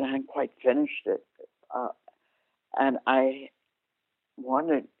dissertation. I hadn't quite finished it. And I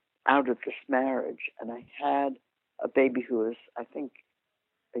wanted out of this marriage. And I had a baby who was, I think,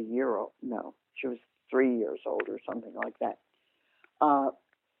 a year old. No, she was 3 years old or something like that.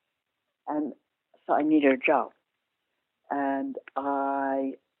 And so I needed a job. And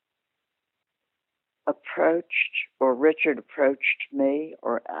I Richard approached me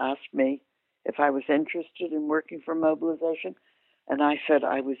or asked me if I was interested in working for mobilization. And I said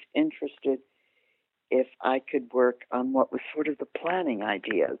I was interested if I could work on what was sort of the planning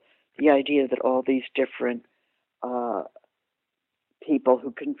idea, the idea that all these different people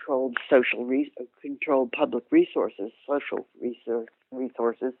who controlled controlled public resources, social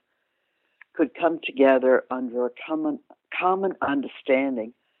resources, could come together under a common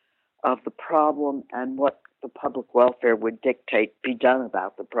understanding of the problem and what the public welfare would dictate be done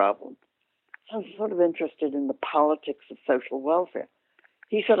about the problem. So I was sort of interested in the politics of social welfare.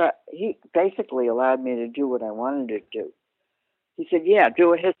 He said he basically allowed me to do what I wanted to do. He said, yeah,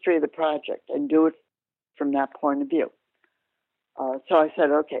 do a history of the project and do it from that point of view. So I said,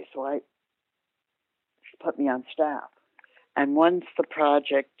 okay, so I put me on staff. And once the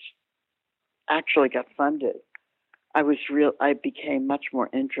project actually got funded, I became much more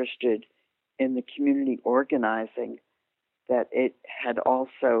interested in the community organizing that it had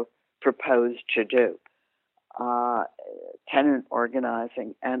also proposed to do, tenant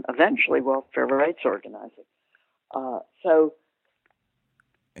organizing, and eventually welfare rights organizing.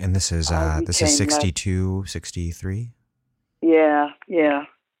 And this is 62, 63? Yeah.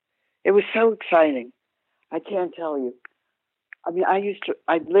 It was so exciting. I can't tell you. I mean,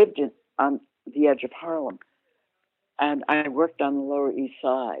 I lived on the edge of Harlem, and I worked on the Lower East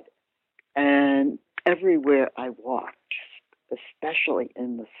Side. And everywhere I walked, especially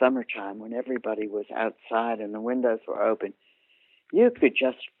in the summertime when everybody was outside and the windows were open, you could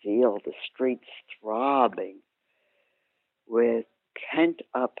just feel the streets throbbing with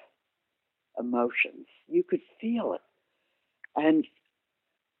pent-up emotions. You could feel it. And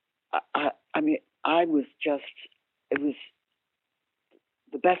I mean, it was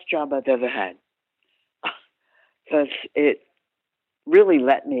the best job I've ever had, because it really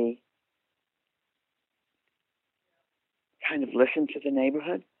let me kind of listen to the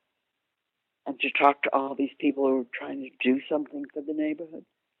neighborhood and to talk to all these people who were trying to do something for the neighborhood.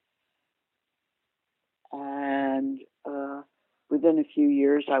 And within a few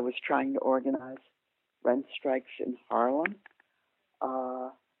years, I was trying to organize rent strikes in Harlem.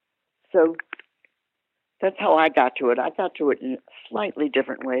 So that's how I got to it. I got to it in a slightly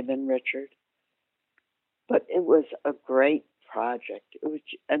different way than Richard, but it was a great project.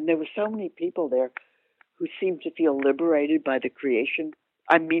 And there were so many people there who seemed to feel liberated by the creation.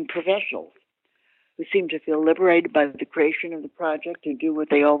 I mean, professionals who seemed to feel liberated by the creation of the project to do what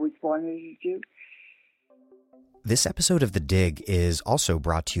they always wanted to do. This episode of The Dig is also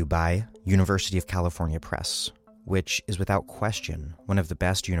brought to you by University of California Press, which is without question one of the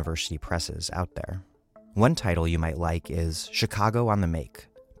best university presses out there. One title you might like is Chicago on the Make: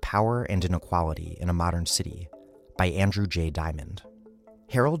 Power and Inequality in a Modern City by Andrew J. Diamond.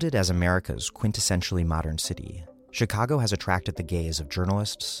 Heralded as America's quintessentially modern city, Chicago has attracted the gaze of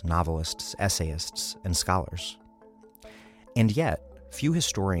journalists, novelists, essayists, and scholars. And yet, few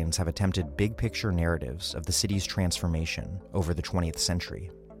historians have attempted big-picture narratives of the city's transformation over the 20th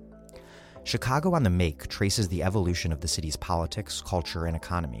century. Chicago on the Make traces the evolution of the city's politics, culture, and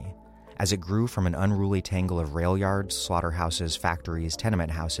economy as it grew from an unruly tangle of rail yards, slaughterhouses, factories, tenement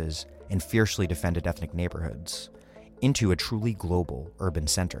houses, and fiercely defended ethnic neighborhoods into a truly global urban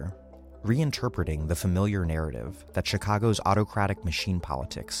center, reinterpreting the familiar narrative that Chicago's autocratic machine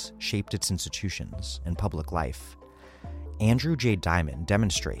politics shaped its institutions and public life. Andrew J. Diamond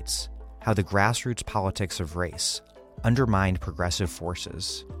demonstrates how the grassroots politics of race undermined progressive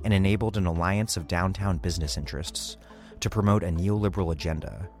forces and enabled an alliance of downtown business interests to promote a neoliberal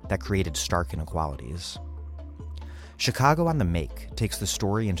agenda that created stark inequalities. Chicago on the Make takes the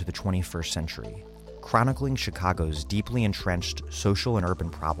story into the 21st century, chronicling Chicago's deeply entrenched social and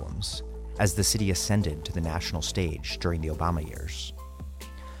urban problems as the city ascended to the national stage during the Obama years.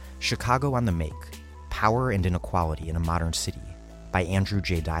 Chicago on the Make: Power and Inequality in a Modern City by Andrew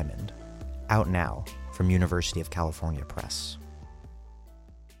J. Diamond, out now from University of California Press.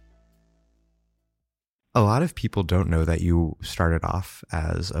 A lot of people don't know that you started off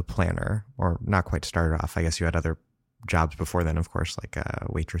as a planner, or not quite started off. I guess you had other jobs before then, of course, like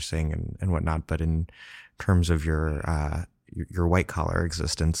waitressing and whatnot. But in terms of your white collar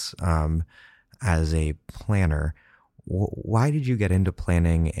existence as a planner, why did you get into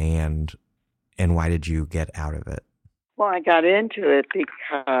planning, and and why did you get out of it? Well, I got into it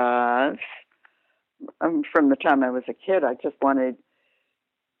because from the time I was a kid, I just wanted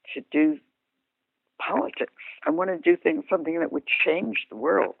to do politics. I wanted to do something that would change the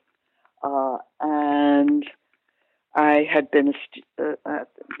world. And I had been at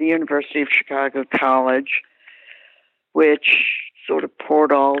the University of Chicago College, which sort of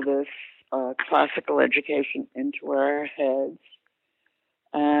poured all this classical education into our heads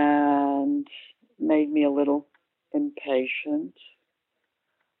and made me a little impatient.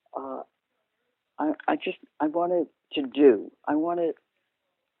 I wanted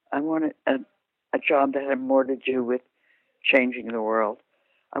a job that had more to do with changing the world.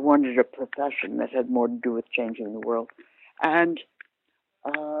 I wanted a profession that had more to do with changing the world. And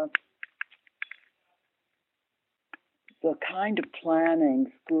the kind of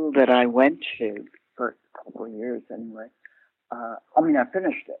planning school that I went to for a couple of years anyway, I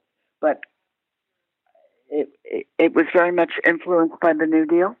finished it, but it was very much influenced by the New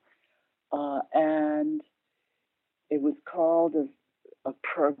Deal. And it was called a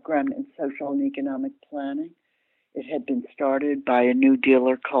program in social and economic planning. It had been started by a New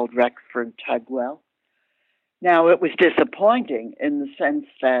Dealer called Rexford Tugwell. Now, it was disappointing in the sense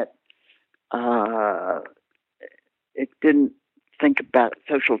that it didn't think about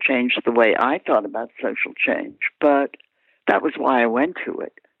social change the way I thought about social change, but that was why I went to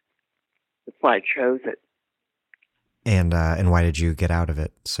it. That's why I chose it. And why did you get out of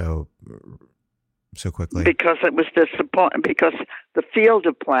it so quickly? Because it was disappointing. Because the field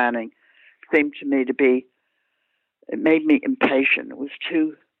of planning seemed to me to be, it made me impatient. It was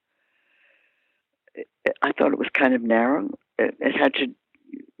too. I thought it was kind of narrow. It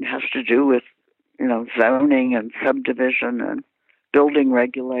has to do with, zoning and subdivision and building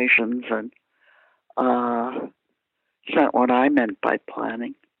regulations, and it's not what I meant by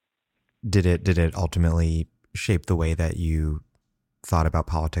planning. Did it ultimately shape the way that you thought about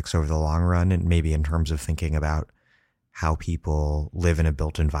politics over the long run, and maybe in terms of thinking about how people live in a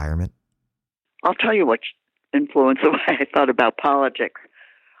built environment? I'll tell you what influenced the way I thought about politics.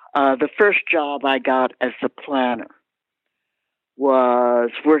 The first job I got as a planner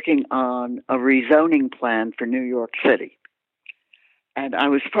was working on a rezoning plan for New York City. And I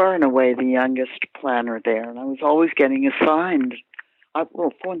was far and away the youngest planner there, and I was always getting assigned.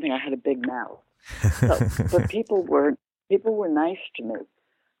 For one thing, I had a big mouth. But people were nice to me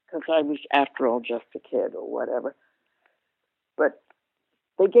because I was, after all, just a kid or whatever. But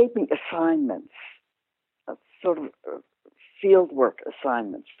they gave me assignments, sort of field work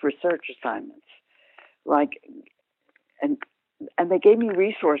assignments, research assignments, and they gave me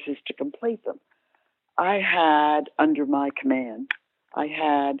resources to complete them. I had under my command, I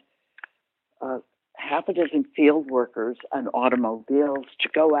had half a dozen field workers and automobiles to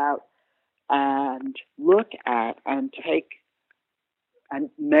go out and look at and take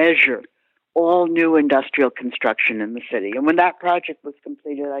and measure all new industrial construction in the city. And when that project was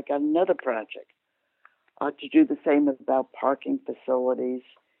completed, I got another project to do the same about parking facilities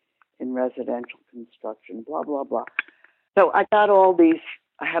in residential construction, blah, blah, blah. So I had all these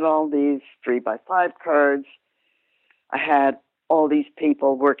 3x5 cards. I had all these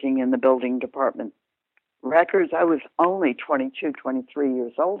people working in the building department records. I was only 22, 23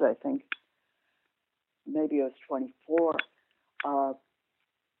 years old, I think. Maybe I was 24.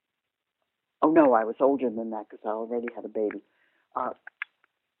 No, I was older than that because I already had a baby.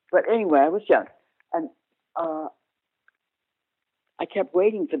 But anyway, I was young. And I kept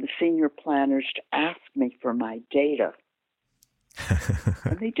waiting for the senior planners to ask me for my data.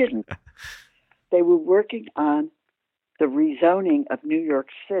 And they didn't. They were working on the rezoning of New York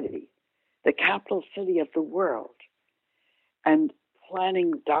City, the capital city of the world. And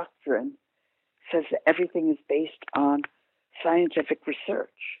planning doctrine says that everything is based on scientific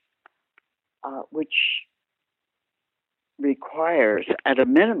research, which requires, at a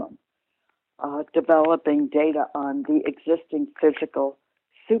minimum, developing data on the existing physical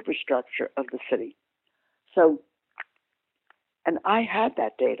superstructure of the city. So, and I had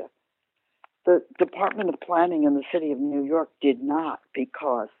that data. The Department of Planning in the city of New York did not,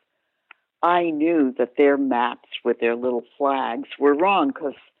 because I knew that their maps with their little flags were wrong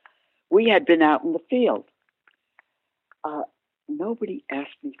because we had been out in the field. Nobody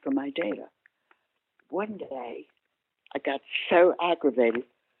asked me for my data. One day, I got so aggravated,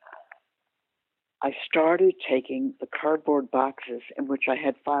 I started taking the cardboard boxes in which I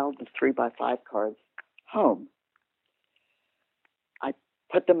had filed the 3x5 cards home. I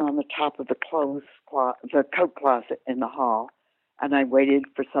put them on the top of the coat closet in the hall, and I waited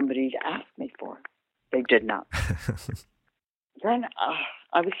for somebody to ask me for it. They did not. Then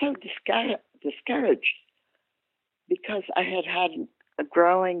I was so discouraged because I had a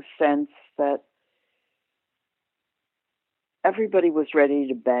growing sense that everybody was ready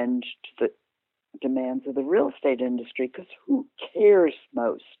to bend to the demands of the real estate industry, because who cares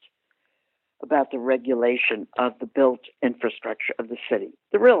most about the regulation of the built infrastructure of the city?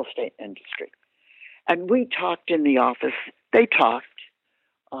 The real estate industry. And we talked in the office, they talked,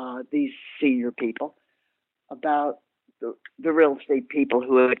 these senior people, about the real estate people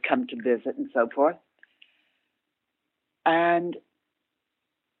who had come to visit and so forth. And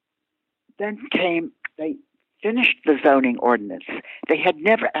then they finished the zoning ordinance. They had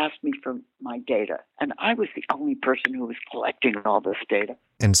never asked me for my data, and I was the only person who was collecting all this data.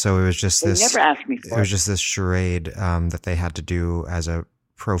 And so it was just they never asked me for it. It was just this charade that they had to do as a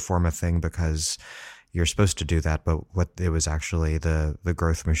pro forma thing, because you're supposed to do that, but what it was actually the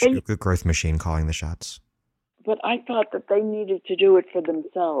growth machine calling the shots. But I thought that they needed to do it for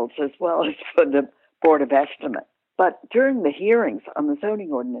themselves as well as for the Board of Estimate. But during the hearings on the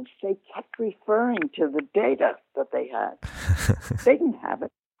zoning ordinance, they kept referring to the data that they had. They didn't have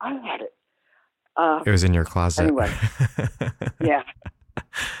it. I had it. It was in your closet. Anyway, yeah.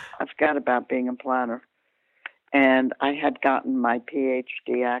 I forgot about being a planner. And I had gotten my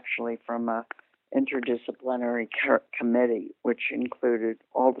PhD actually from a interdisciplinary committee, which included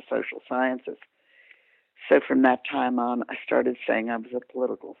all the social sciences. So from that time on, I started saying I was a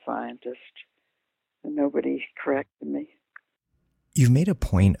political scientist, and nobody corrected me. You've made a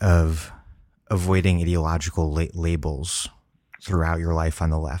point of avoiding ideological labels throughout your life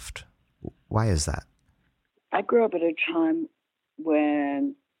on the left. Why is that? I grew up at a time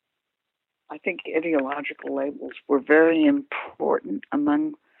when I think ideological labels were very important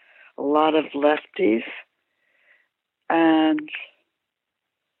among a lot of lefties, and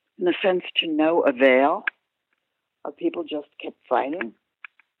in a sense to no avail. People just kept fighting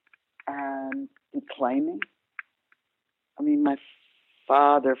and declaiming. I mean, my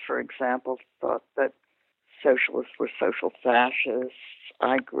father, for example, thought that socialists were social fascists.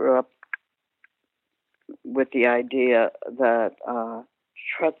 I grew up with the idea that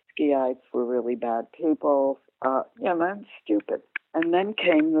Trotskyites were really bad people. That's stupid. And then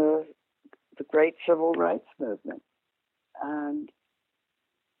came the great civil rights movement, and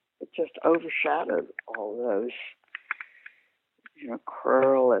it just overshadowed all those,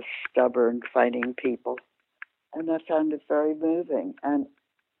 querulous, stubborn, fighting people. And I found it very moving. And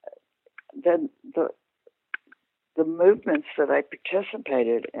then the movements that I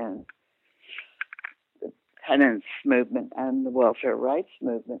participated in, the tenants movement and the welfare rights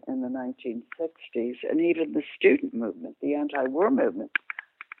movement in the 1960s, and even the student movement, the anti-war movement,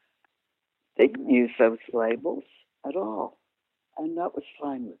 they didn't use those labels at all. And that was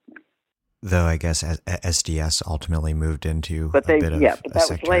fine with me. Though I guess SDS ultimately moved into a bit of a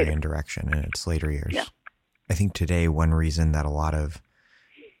sectarian direction in its later years. Yeah. I think today one reason that a lot of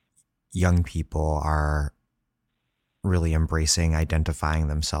young people are really embracing identifying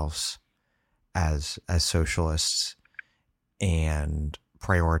themselves as socialists and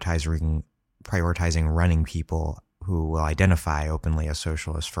prioritizing running people who will identify openly as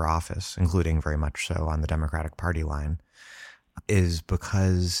socialists for office, including very much so on the Democratic Party line, is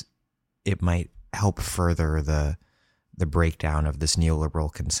because it might help further the breakdown of this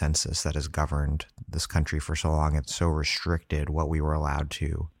neoliberal consensus that has governed this country for so long. It's so restricted what we were allowed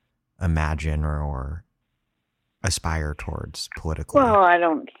to imagine or aspire towards politically. Well, I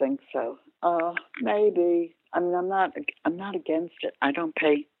don't think so. Maybe. I mean, I'm not against it. I don't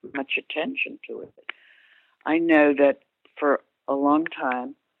pay much attention to it. I know that for a long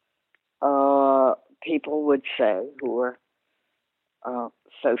time, people would say who were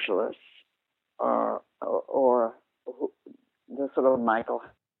socialists or the sort of Michael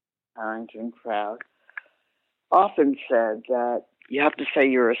Harrington crowd often said that you have to say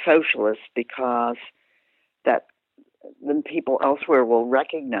you're a socialist because that then people elsewhere will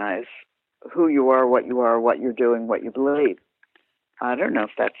recognize who you are, what you're doing, what you believe. I don't know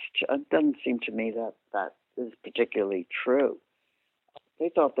if it doesn't seem to me that is particularly true. They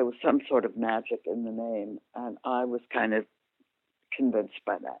thought there was some sort of magic in the name, and I was kind of convinced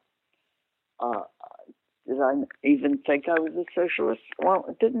by that. Did I even think I was a socialist? Well,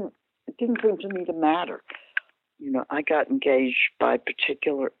 it didn't seem to me to matter. I got engaged by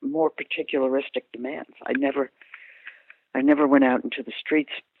more particularistic demands. I never went out into the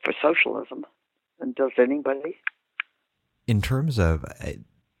streets for socialism. And does anybody? In terms of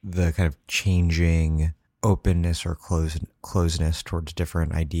the kind of changing openness or closeness towards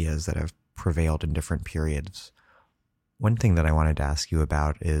different ideas that have prevailed in different periods, one thing that I wanted to ask you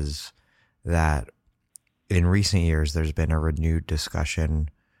about is that in recent years, there's been a renewed discussion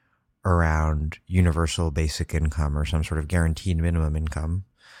around universal basic income or some sort of guaranteed minimum income,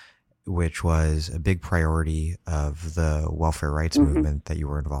 which was a big priority of the welfare rights movement that you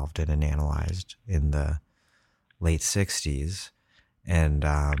were involved in and analyzed in the late 60s. And,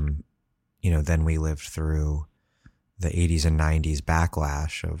 then we lived through the 80s and 90s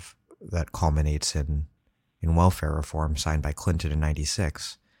backlash of that culminates in welfare reform signed by Clinton in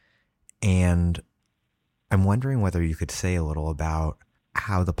 96. And I'm wondering whether you could say a little about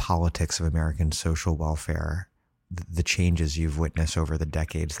how the politics of American social welfare, the changes you've witnessed over the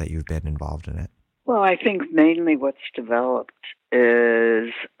decades that you've been involved in it. Well, I think mainly what's developed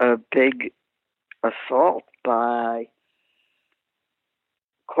is a big assault by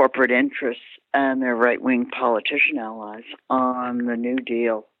corporate interests and their right-wing politician allies on the New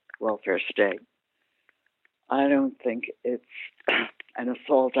Deal welfare state. I don't think it's an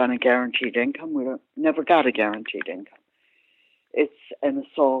assault on a guaranteed income. We never got a guaranteed income. It's an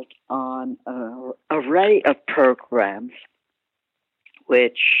assault on an array of programs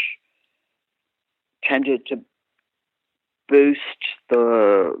which tended to boost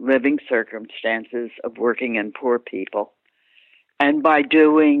the living circumstances of working and poor people, and by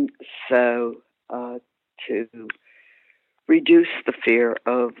doing so, to reduce the fear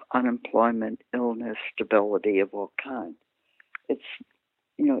of unemployment, illness, stability of all kinds. It's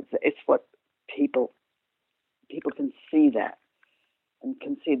what people can see that and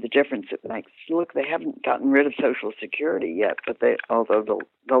can see the difference it makes. Look, they haven't gotten rid of Social Security yet, but although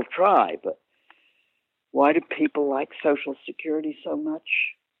they'll try. But why do people like Social Security so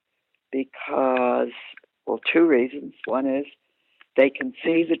much? Because, well, two reasons. One is they can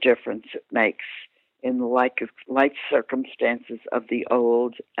see the difference it makes in the life circumstances of the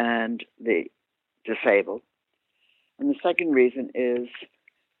old and the disabled. And the second reason is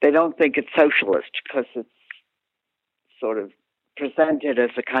they don't think it's socialist because it's sort of presented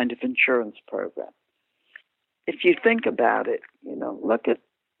as a kind of insurance program. If you think about it, look at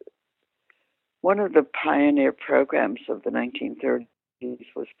one of the pioneer programs of the 1930s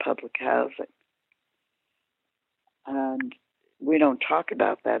was public housing. And we don't talk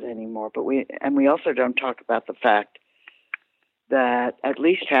about that anymore, but we also don't talk about the fact that at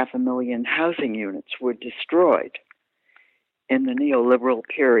least 500,000 housing units were destroyed in the neoliberal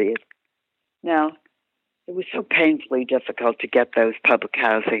period. Now, it was so painfully difficult to get those public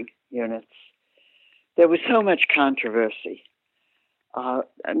housing units. There was so much controversy,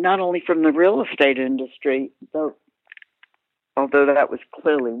 not only from the real estate industry, although that was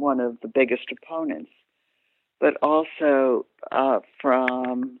clearly one of the biggest opponents, but also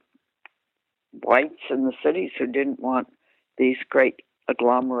from whites in the cities who didn't want these great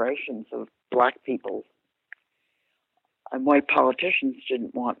agglomerations of black people. And white politicians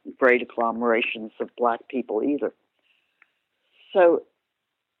didn't want great agglomerations of black people either. So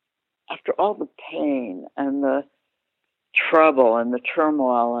after all the pain and the trouble and the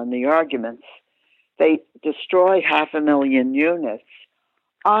turmoil and the arguments, they destroy 500,000 units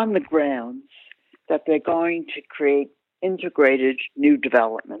on the grounds that they're going to create integrated new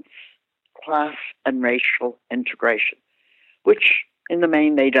developments, class and racial integration, which in the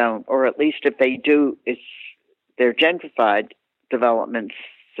main they don't, or at least if they do, they're gentrified developments,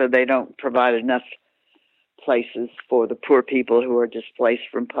 so they don't provide enough places for the poor people who are displaced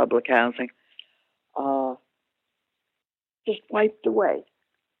from public housing. Just wiped away.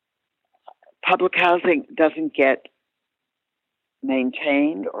 Public housing doesn't get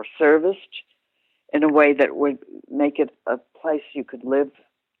maintained or serviced in a way that would make it a place you could live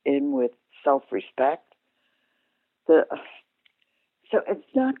in with self-respect. So it's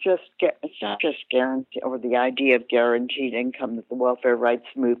not just guarantee, or the idea of guaranteed income that the welfare rights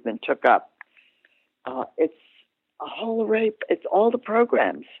movement took up. It's a whole array. It's all the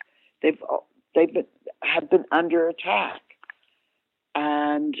programs. Have been under attack,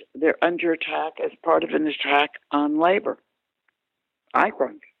 and they're under attack as part of an attack on labor. I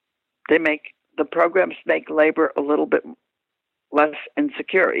think the programs make labor a little bit less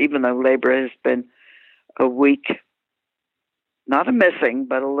insecure, even though labor has been a weak, not a missing,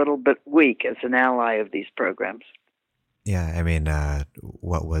 but a little bit weak as an ally of these programs. Yeah, I mean,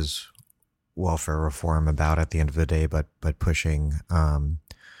 what was welfare reform about at the end of the day, but pushing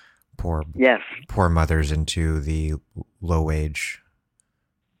poor mothers into the low wage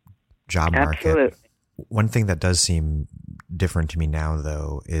job market. Absolutely. One thing that does seem different to me now,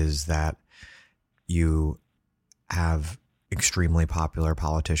 though, is that you have extremely popular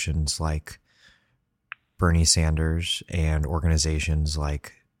politicians like Bernie Sanders and organizations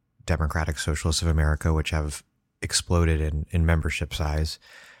like Democratic Socialists of America, which have exploded in membership size,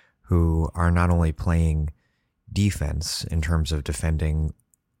 who are not only playing defense in terms of defending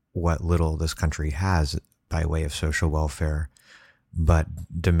what little this country has by way of social welfare, but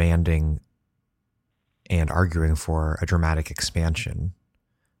demanding and arguing for a dramatic expansion,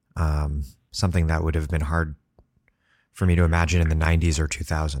 something that would have been hard for me to imagine in the 90s or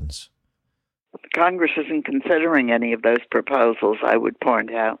 2000s. Congress isn't considering any of those proposals, I would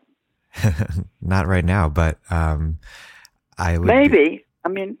point out. Not right now, but I would... Maybe. I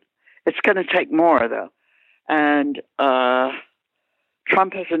mean, it's going to take more, though. And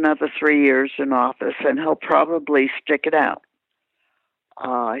Trump has another 3 years in office, and he'll probably stick it out.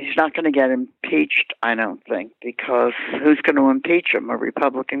 He's not going to get impeached, I don't think, because who's going to impeach him? A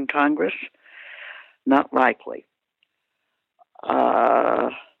Republican Congress? Not likely.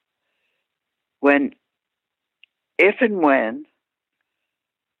 If and when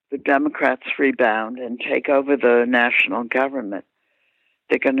the Democrats rebound and take over the national government,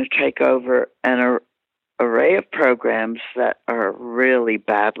 they're going to take over an array of programs that are really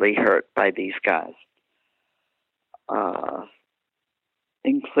badly hurt by these guys,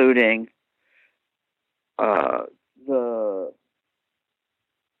 including the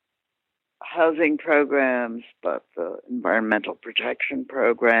housing programs, but the environmental protection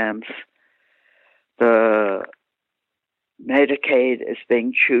programs. The Medicaid is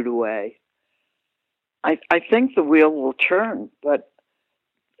being chewed away. I think the wheel will turn, but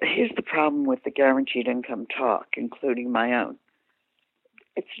here's the problem with the guaranteed income talk, including my own.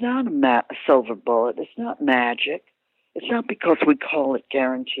 It's not a silver bullet. It's not magic. It's not because we call it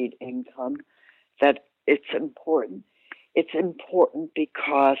guaranteed income that it's important. It's important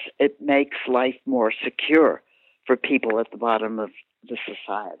because it makes life more secure for people at the bottom of the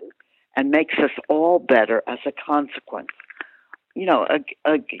society and makes us all better as a consequence. You know,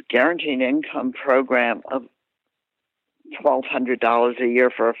 a guaranteed income program of $1,200 a year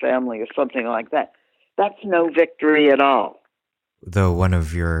for a family or something like that, that's no victory at all. Though one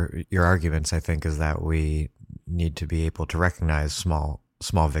of your arguments, I think, is that we need to be able to recognize small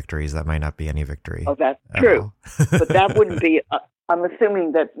victories that might not be any victory. Oh, that's true. But that wouldn't be, I'm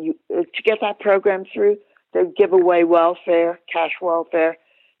assuming that to get that program through, they'd give away welfare, cash welfare.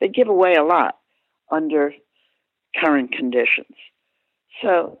 They'd give away a lot under current conditions.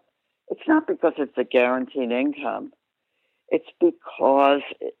 So it's not because it's a guaranteed income. It's because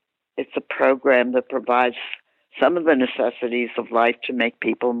it's a program that provides some of the necessities of life to make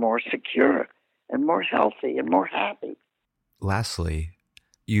people more secure and more healthy and more happy. Lastly,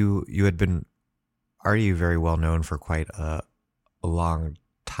 you had been already very well known for quite a long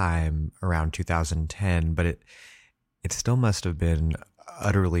time, around 2010, but it still must have been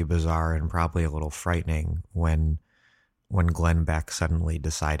utterly bizarre and probably a little frightening when Glenn Beck suddenly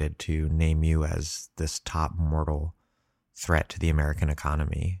decided to name you as this top mortal threat to the American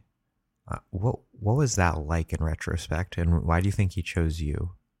economy. What was that like in retrospect, and why do you think he chose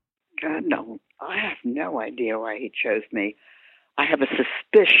you? God, no. I have no idea why he chose me. I have a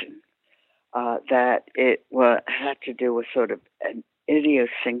suspicion that it had to do with sort of an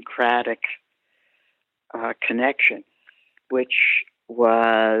idiosyncratic connection, which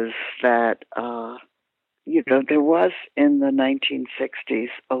was that, there was in the 1960s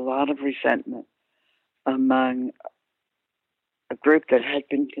a lot of resentment among a group that had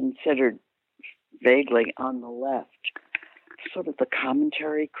been considered vaguely on the left, sort of the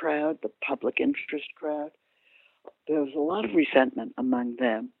commentary crowd, the public interest crowd. There was a lot of resentment among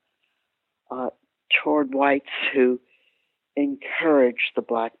them toward whites who encouraged the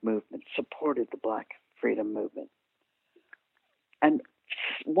Black movement, supported the Black freedom movement. And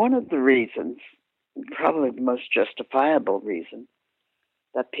one of the reasons, probably the most justifiable reason,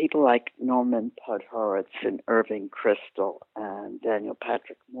 that people like Norman Podhoretz and Irving Kristol and Daniel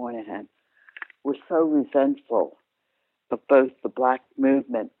Patrick Moynihan were so resentful of both the Black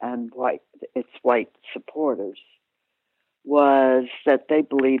movement and its white supporters was that they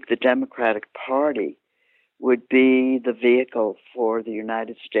believed the Democratic Party would be the vehicle for the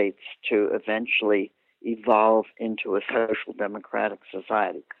United States to eventually evolve into a social democratic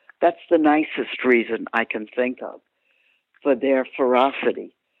society. That's the nicest reason I can think of for their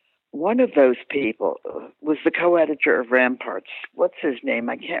ferocity. One of those people was the co-editor of Ramparts. What's his name?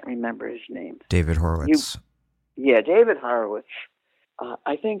 I can't remember his name. David Horowitz. David Horowitz.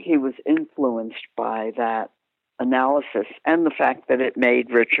 I think he was influenced by that analysis and the fact that it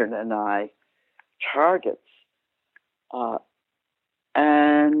made Richard and I targets.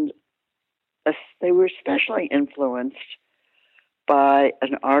 And they were especially influenced by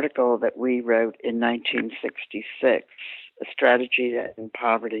an article that we wrote in 1966, A Strategy to End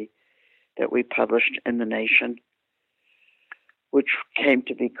Poverty, that we published in The Nation, which came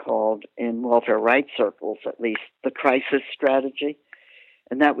to be called, in welfare rights circles at least, the crisis strategy.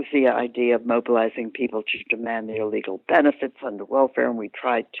 And that was the idea of mobilizing people to demand their legal benefits under welfare. And we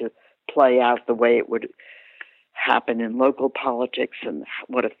tried to play out the way it would happen in local politics and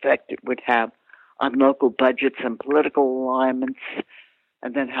what effect it would have on local budgets and political alignments,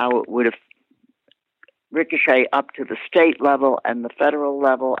 and then how it would ricochet up to the state level and the federal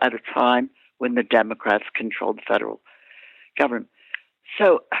level at a time when the Democrats controlled the federal government.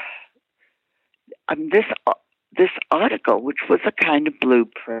 So this article, which was a kind of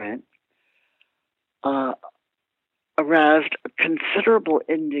blueprint, aroused considerable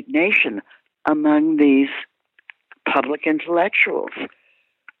indignation among these public intellectuals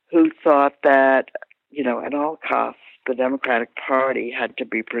who thought that, at all costs, the Democratic Party had to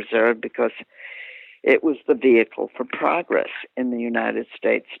be preserved because it was the vehicle for progress in the United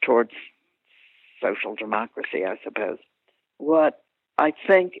States towards social democracy, I suppose. What I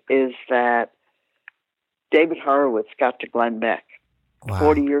think is that David Horowitz got to Glenn Beck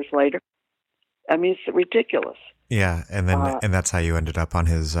 40 years later. I mean, it's ridiculous. Yeah, and then and that's how you ended up on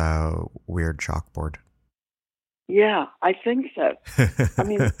his weird chalkboard. Yeah, I think so. I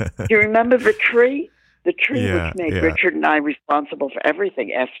mean, do you remember the tree? The tree which made Richard and I responsible for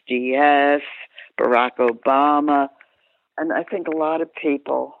everything, SDS, Barack Obama. And I think a lot of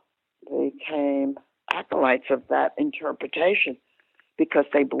people became acolytes of that interpretation because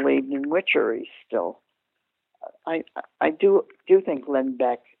they believed in witchery still. I do think Glenn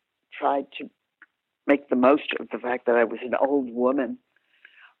Beck tried to make the most of the fact that I was an old woman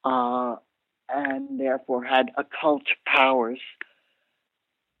and therefore had occult powers.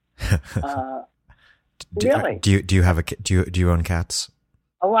 Really? Do you own cats?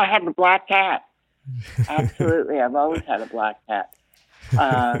 Oh, I have a black cat. Absolutely, I've always had a black cat.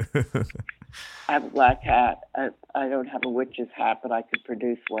 I have a black cat. I don't have a witch's hat, but I could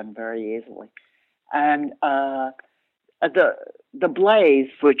produce one very easily. And the Blaze,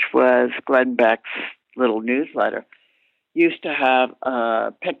 which was Glenn Beck's little newsletter, used to have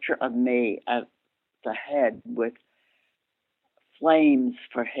a picture of me at the head with flames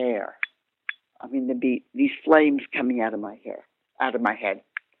for hair. I mean, there'd be these flames coming out of my hair, out of my head.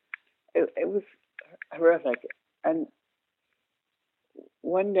 It was horrific. And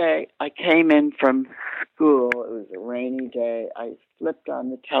one day I came in from school. It was a rainy day. I flipped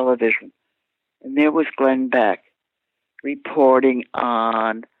on the television, and there was Glenn Beck reporting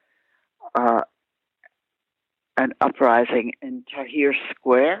on an uprising in Tahrir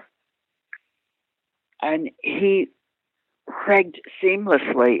Square. And he pegged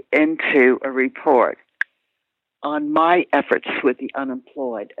seamlessly into a report on my efforts with the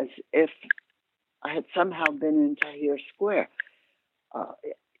unemployed, as if I had somehow been in Tahrir Square.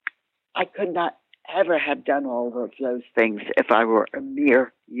 I could not ever have done all of those things if I were a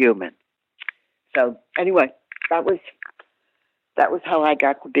mere human. So anyway, that was how I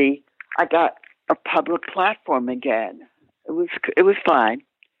got a public platform again. It was fine.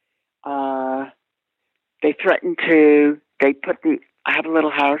 They threatened to. I have a little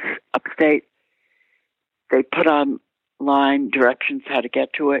house upstate. They put online directions how to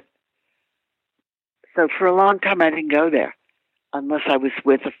get to it. So for a long time, I didn't go there unless I was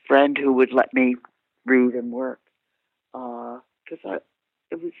with a friend who would let me read and work. Because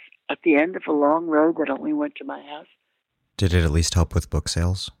it was at the end of a long road that only went to my house. Did it at least help with book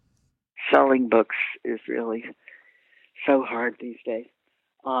sales? Selling books is really so hard these days.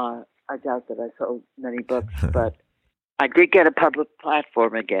 I doubt that I sold many books, but I did get a public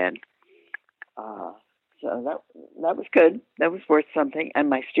platform again. So that was good. That was worth something. And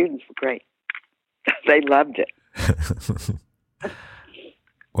my students were great. They loved it.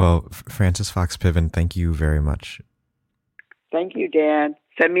 Well, Frances Fox Piven, thank you very much. Thank you, Dan.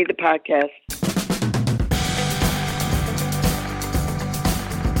 Send me the podcast.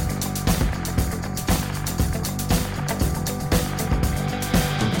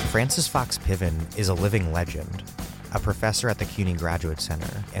 Frances Fox Piven is a living legend, a professor at the CUNY Graduate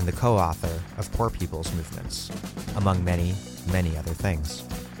Center and the co-author of Poor People's Movements, among many, many other things.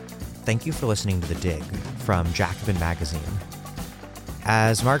 Thank you for listening to The Dig from Jacobin Magazine.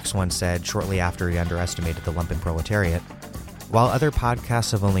 As Marx once said shortly after he underestimated the lumpen proletariat, while other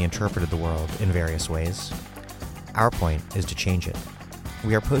podcasts have only interpreted the world in various ways, our point is to change it.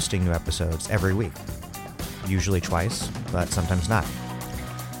 We are posting new episodes every week, usually twice, but sometimes not.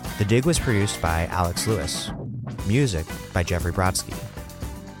 The Dig was produced by Alex Lewis. Music by Jeffrey Brodsky.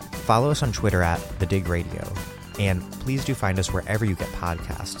 Follow us on Twitter at The Dig Radio, and please do find us wherever you get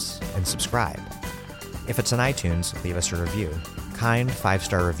podcasts and subscribe. If it's on iTunes, leave us a review. Kind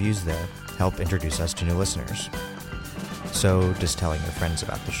 5-star reviews there help introduce us to new listeners. So does telling your friends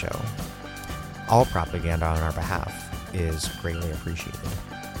about the show. All propaganda on our behalf. is greatly appreciated.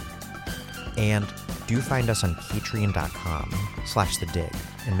 And do find us on patreon.com/thedig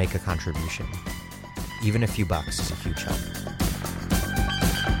and make a contribution. Even a few bucks is a huge help.